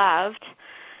loved,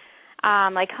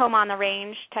 like Home on the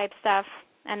Range type stuff,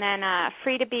 and then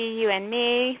Free to Be You and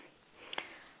Me,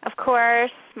 of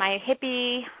course, my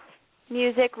hippie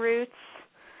music roots,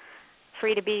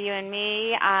 Free to Be You and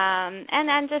Me, and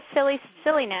then just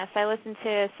silliness. I listened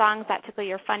to songs that tickle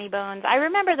your funny bones. I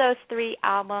remember those 3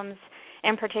 albums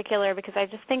in particular because I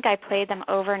just think I played them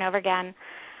over and over again.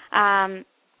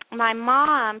 My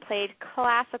mom played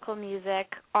classical music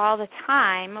all the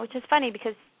time, which is funny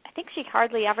because I think she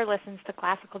hardly ever listens to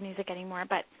classical music anymore,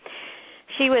 but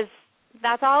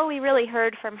that's all we really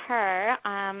heard from her.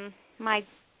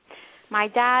 My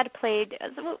dad played,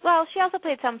 well, she also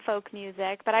played some folk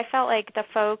music, but I felt like the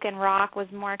folk and rock was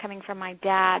more coming from my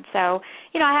dad. So,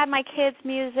 I had my kids'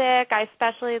 music. I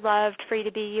especially loved Free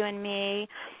to Be You and Me.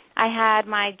 I had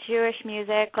my Jewish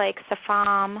music like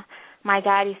Safam. My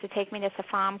dad used to take me to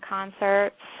Safam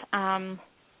concerts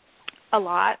a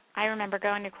lot. I remember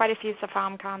going to quite a few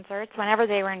Safam concerts whenever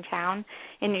they were in town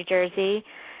in New Jersey.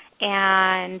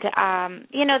 And,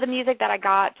 the music that I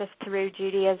got just through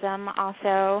Judaism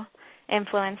also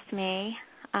influenced me.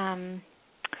 And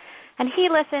he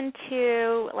listened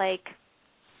to, like,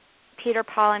 Peter,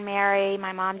 Paul, and Mary.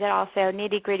 My mom did also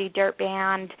Nitty Gritty Dirt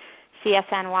Band,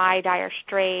 CSNY, Dire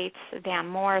Straits, Van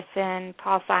Morrison,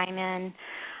 Paul Simon.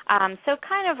 So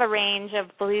kind of a range of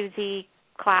bluesy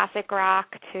classic rock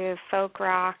to folk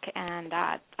rock, and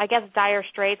I guess Dire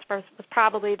Straits was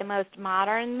probably the most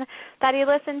modern that he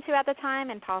listened to at the time,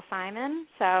 and Paul Simon.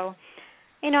 So,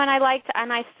 and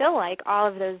I still like all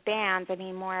of those bands. I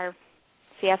mean, more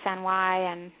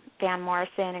CSNY and Van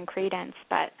Morrison and Creedence,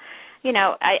 but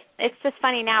it's just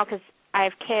funny now because I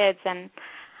have kids, and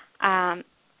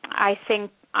I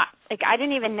think I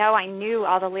didn't even know I knew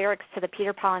all the lyrics to the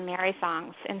Peter, Paul, and Mary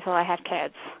songs until I had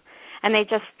kids, and they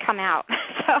just come out.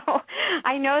 So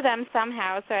I know them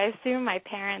somehow, so I assume my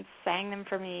parents sang them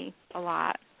for me a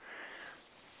lot.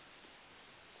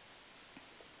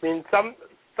 I mean,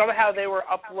 somehow they were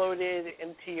uploaded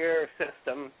into your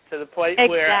system to the point exactly.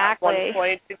 where at one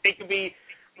point they could be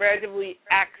relatively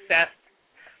accessed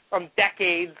from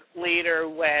decades later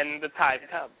when the time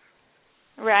comes.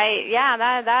 Right,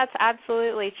 yeah, that's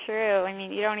absolutely true. I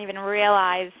mean, you don't even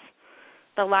realize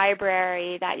the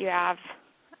library that you have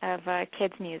of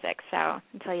kids' music, so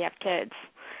until you have kids.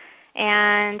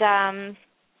 And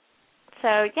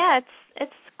so yeah,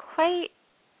 it's quite.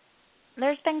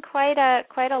 There's been quite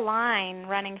a line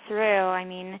running through. I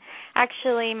mean,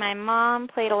 actually, my mom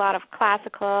played a lot of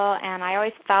classical, and I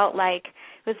always felt like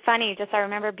it was funny. Just I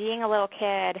remember being a little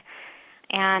kid.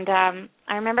 And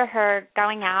I remember her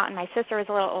going out, and my sister was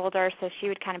a little older, so she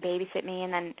would kind of babysit me.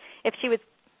 And then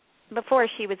before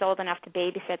she was old enough to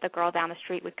babysit, the girl down the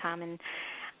street would come. And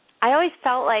I always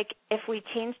felt like if we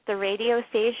changed the radio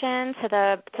station to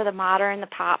the modern, the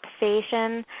pop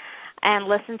station, and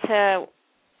listened to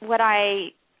what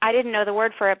I didn't know the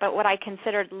word for it, but what I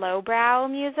considered lowbrow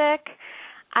music,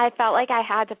 I felt like I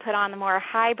had to put on the more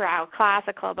highbrow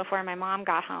classical before my mom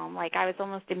got home. Like I was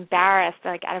almost embarrassed,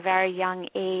 like at a very young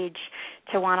age,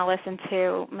 to want to listen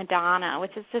to Madonna,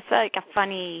 which is just like a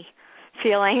funny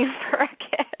feeling for a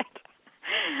kid.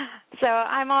 So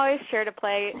I'm always sure to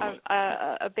play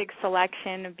a big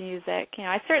selection of music.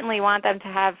 I certainly want them to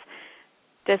have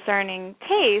discerning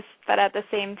taste, but at the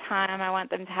same time, I want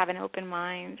them to have an open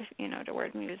mind,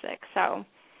 toward music. So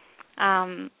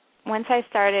once I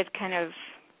started kind of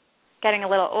getting a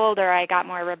little older, I got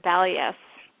more rebellious.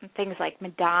 Things like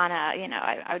Madonna,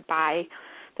 I would buy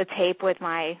the tape with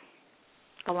my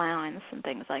allowance and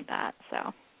things like that.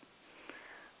 So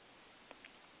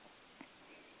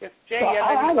Yes, Jay, So you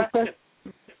have any questions?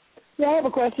 Yeah, I have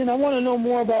a question. I want to know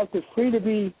more about the Free to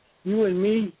Be You and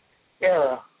Me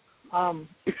era.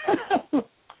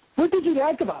 What did you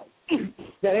like about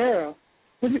that era?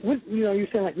 What you're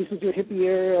saying like this is your hippie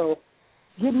era. Or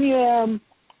give me some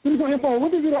info.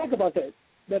 What did you like about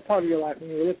that part of your life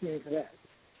when you were listening to that?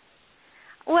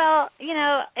 Well,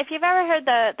 if you've ever heard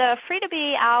the Free to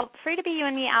Be You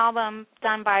and Me album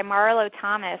done by Marlo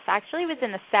Thomas, actually was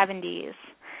in the 70s,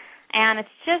 and it's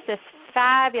just this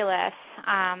fabulous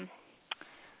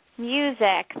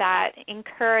music that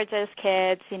encourages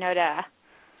kids, to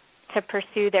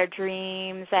pursue their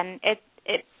dreams, and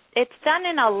it's done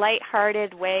in a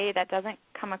lighthearted way that doesn't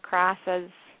come across as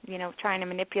trying to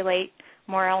manipulate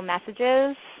moral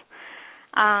messages.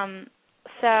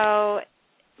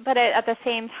 But at the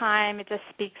same time, it just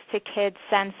speaks to kids'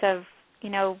 sense of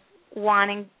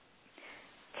wanting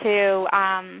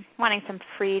some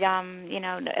freedom,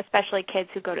 especially kids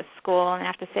who go to school and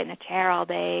have to sit in a chair all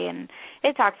day. And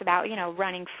it talks about,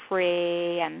 running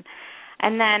free, and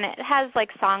then it has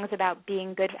like songs about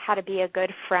being good, how to be a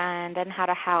good friend, and how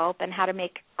to help, and how to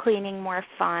make cleaning more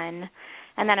fun.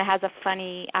 And then it has a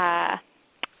funny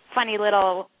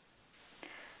little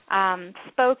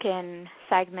spoken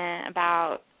segment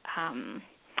about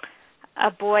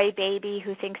a boy baby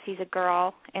who thinks he's a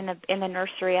girl in the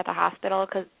nursery at the hospital,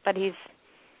 but he's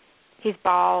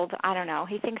bald. I don't know.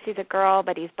 He thinks he's a girl,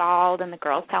 but he's bald, and the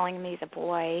girl's telling him he's a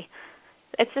boy.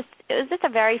 It was just a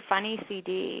very funny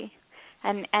CD,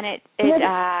 and it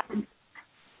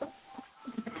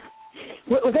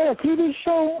was that a TV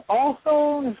show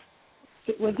also?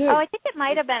 Was it? Oh, I think it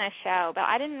might have been a show, but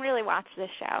I didn't really watch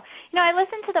this show. I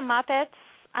listened to the Muppets.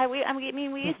 We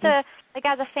used to, like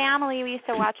as a family, we used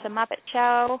to watch the Muppet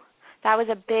Show. That was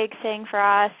a big thing for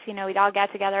us. We'd all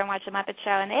get together and watch the Muppet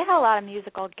Show, and they had a lot of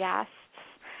musical guests.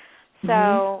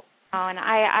 So, and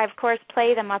I of course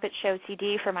play the Muppet Show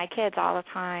CD for my kids all the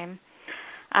time.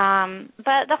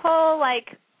 But the whole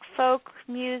like folk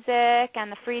music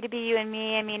and the Free to Be You and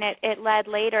Me, it led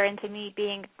later into me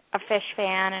being a Fish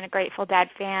fan and a Grateful Dead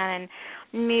fan,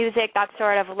 and music that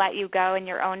sort of let you go in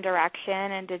your own direction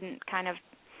and didn't kind of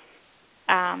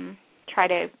try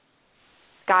to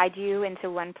guide you into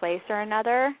one place or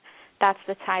another. That's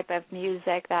the type of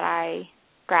music that I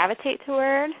gravitate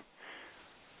toward.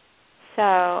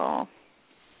 So.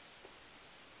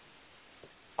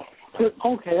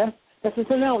 Okay,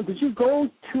 so now, did you go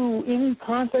to any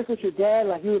concerts with your dad?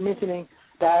 Like you were mentioning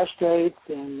Dire Straits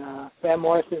and Van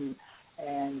Morrison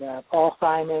and Paul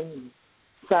Simon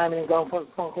and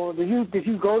Garfunkel. Did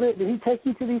you go there? Did he take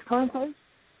you to these concerts?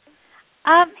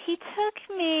 He took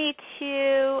me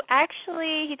to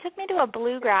a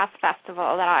bluegrass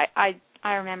festival that I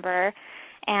remember,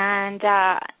 and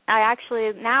I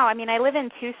live in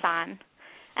Tucson,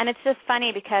 and it's just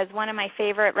funny because one of my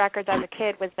favorite records as a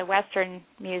kid was the Western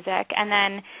music, and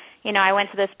then I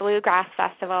went to this bluegrass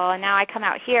festival, and now I come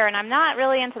out here, and I'm not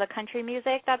really into the country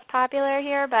music that's popular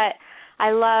here, but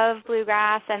I love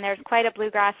bluegrass, and there's quite a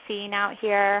bluegrass scene out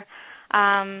here.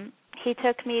 He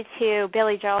took me to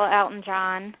Billy Joel, Elton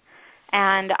John,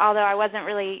 and although I wasn't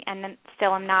really, and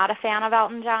still am not a fan of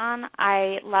Elton John,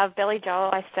 I love Billy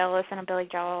Joel. I still listen to Billy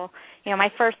Joel.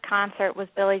 My first concert was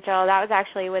Billy Joel. That was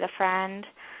actually with a friend.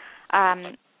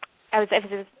 I was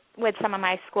with some of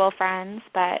my school friends,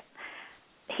 but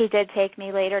he did take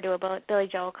me later to a Billy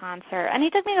Joel concert. And he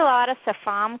took me to a lot of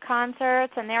Safam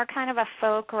concerts, and they're kind of a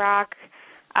folk rock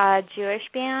Jewish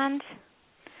band.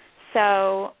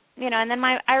 So, and then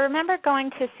I remember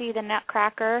going to see the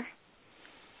Nutcracker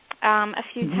a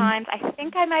few times. I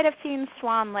think I might have seen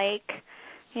Swan Lake,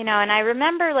 and I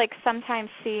remember like sometimes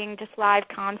seeing just live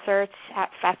concerts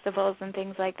at festivals and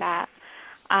things like that.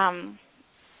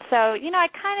 So, I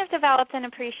kind of developed an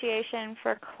appreciation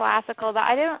for classical, but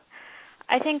I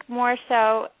think more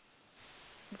so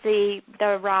the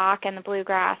rock and the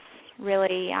bluegrass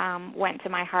really went to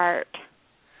my heart.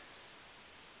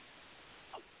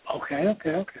 Okay.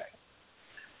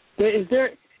 Is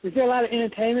there a lot of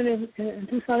entertainment in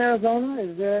Tucson, Arizona?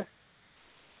 Is there?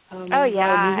 Oh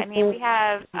yeah, we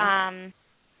have. When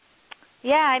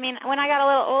I got a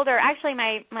little older, actually,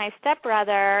 my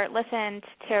stepbrother listened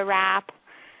to rap.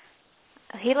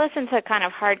 He listened to kind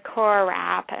of hardcore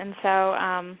rap, and so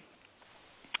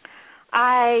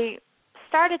I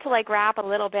started to like rap a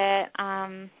little bit.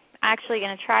 Actually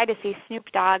going to try to see Snoop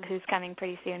Dogg, who's coming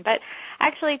pretty soon. But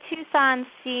actually, Tucson's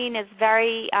scene is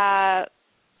very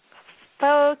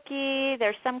folky.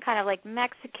 There's some kind of like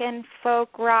Mexican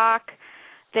folk rock.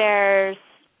 You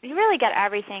really get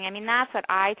everything. That's what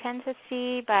I tend to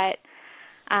see. But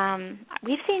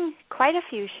we've seen quite a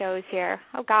few shows here.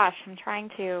 Oh gosh, I'm trying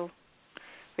to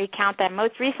recount them.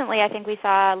 Most recently, I think we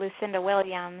saw Lucinda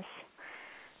Williams.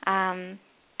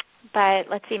 But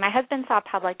let's see, my husband saw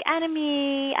Public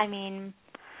Enemy. I mean,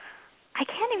 I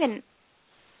can't even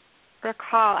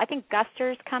recall. I think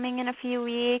Guster's coming in a few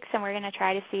weeks, and we're going to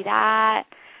try to see that.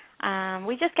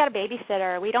 We just got a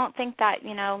babysitter. We don't think that,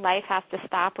 life has to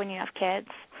stop when you have kids,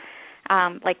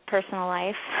 like personal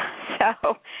life.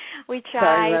 So we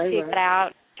try to get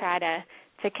out, try to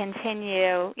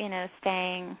continue,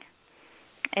 staying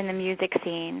in the music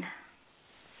scene.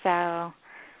 So,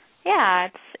 yeah,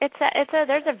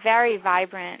 there's a very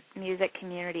vibrant music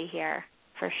community here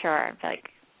for sure, like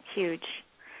huge.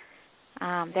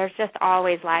 There's just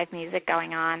always live music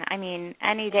going on. I mean,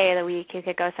 any day of the week you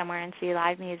could go somewhere and see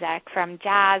live music, from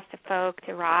jazz to folk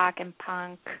to rock and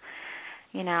punk.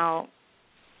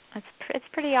 It's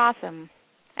pretty awesome.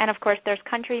 And of course, there's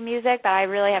country music, but I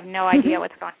really have no idea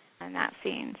what's going on in that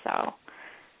scene. So,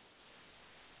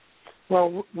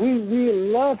 well, we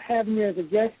love having you as a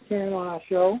guest, Karen, on our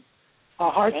show.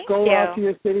 Our hearts go out to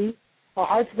your city. Our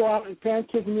hearts go out to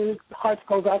parents, kids, and music. Hearts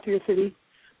goes out to your city.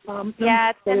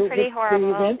 It's been pretty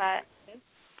horrible, but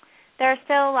there are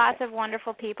still lots of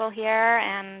wonderful people here,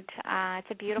 and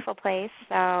it's a beautiful place.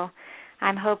 So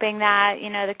I'm hoping that,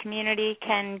 the community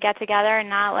can get together and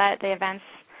not let the events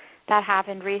that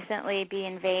happened recently be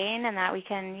in vain, and that we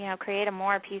can, create a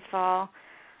more peaceful,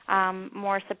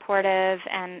 more supportive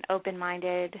and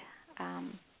open-minded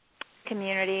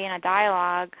community and a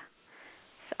dialogue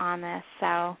on this.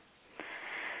 So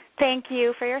thank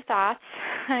you for your thoughts.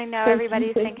 I know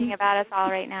everybody's thinking about us all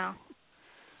right now.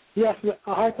 Yes,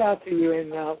 our hearts out to you,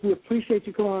 and we appreciate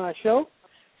you coming on our show.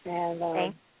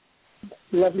 And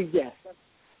lovely guest.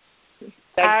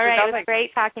 All right, it was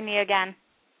great talking to you again.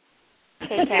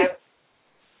 Take care.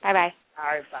 Bye-bye. All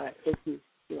right, bye. Thank you.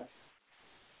 Yeah.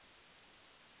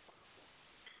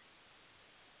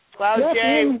 Well,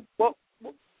 Jay,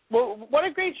 what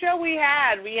a great show we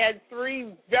had. We had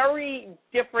 3 very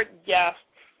different guests,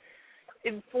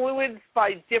 influenced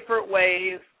by different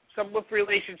ways, some with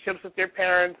relationships with their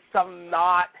parents, some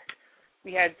not.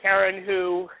 We had Karen,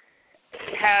 who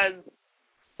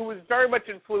was very much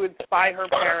influenced by her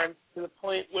parents, to the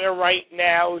point where right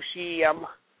now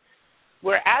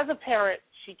where as a parent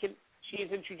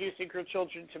she's introducing her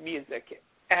children to music,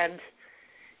 and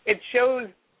it shows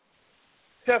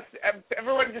just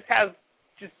everyone just has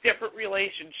just different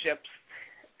relationships,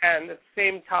 and at the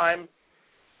same time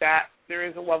that there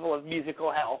is a level of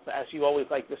musical health, as you always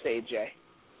like to say, Jay.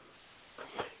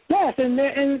 Yes, and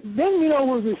then what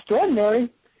was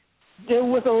extraordinary, there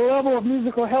was a level of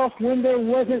musical health when there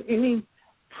wasn't any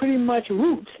pretty much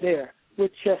roots there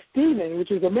with Stephen,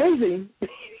 which is amazing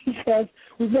because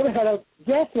we've never had a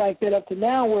guest like that up to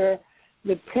now, where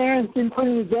the parents didn't put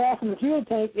any gas in the fuel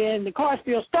tank and the car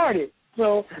still started.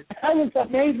 So that was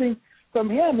amazing from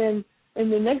him. And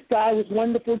the next guy was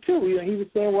wonderful, too. He was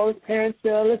saying, well, his parents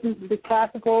listened to the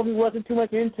classical. He wasn't too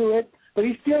much into it, but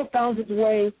he still found his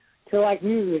way to like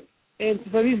music. And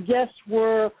so these guests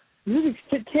music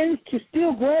tends to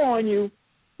still grow on you,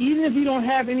 even if you don't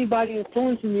have anybody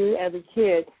influencing you as a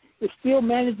kid. It still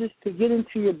manages to get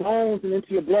into your bones and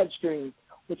into your bloodstream,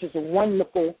 which is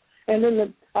wonderful. And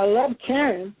then I love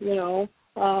Karen,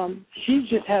 she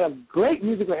just had a great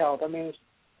musical health. I mean,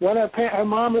 her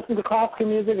mom listened to classical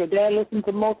music, her dad listened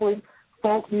to mostly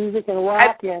folk music and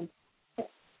rock, and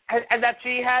that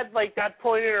she had like that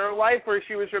point in her life where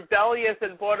she was rebellious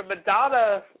and bought a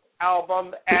Madonna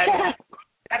album, and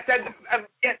that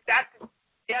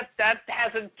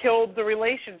hasn't killed the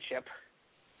relationship,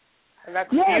 and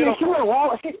that's beautiful. She went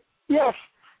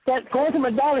that going to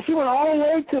Madonna, she went all the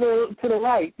way to the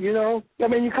right. I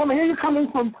mean, you're coming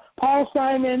from Paul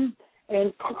Simon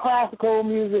and classical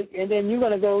music, and then you're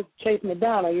going to go chase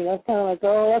Madonna. It's kind of like,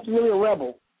 that's really a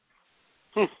rebel.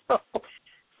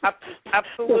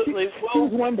 Absolutely. She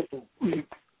was wonderful.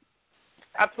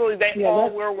 Absolutely. They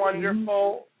all were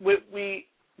wonderful. We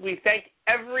thank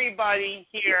everybody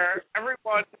here,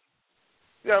 everyone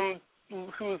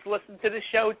who's listened to the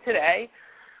show today.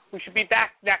 We should be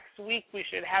back next week. We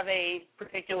should have a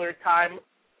particular time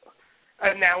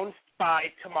announced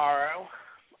by tomorrow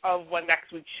of when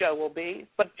next week's show will be.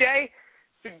 But Jay,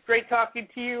 it's been great talking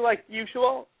to you like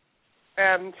usual,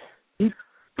 and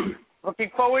looking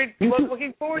forward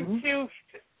to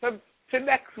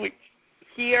next week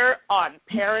here on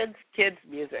Parents Kids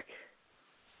Music.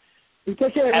 And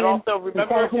also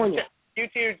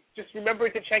remember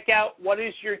to check out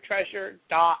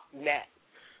whatisyourtreasure.net.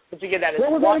 Once again, that is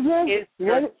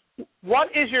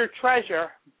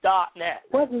whatisyourtreasure.net.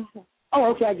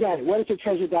 Okay, I got it.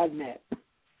 Whatisyourtreasure.net.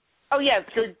 Oh, yeah,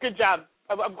 good job.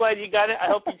 I'm glad you got it. I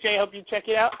hope you check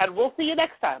it out, and we'll see you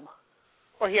next time,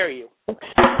 or hear you. Okay.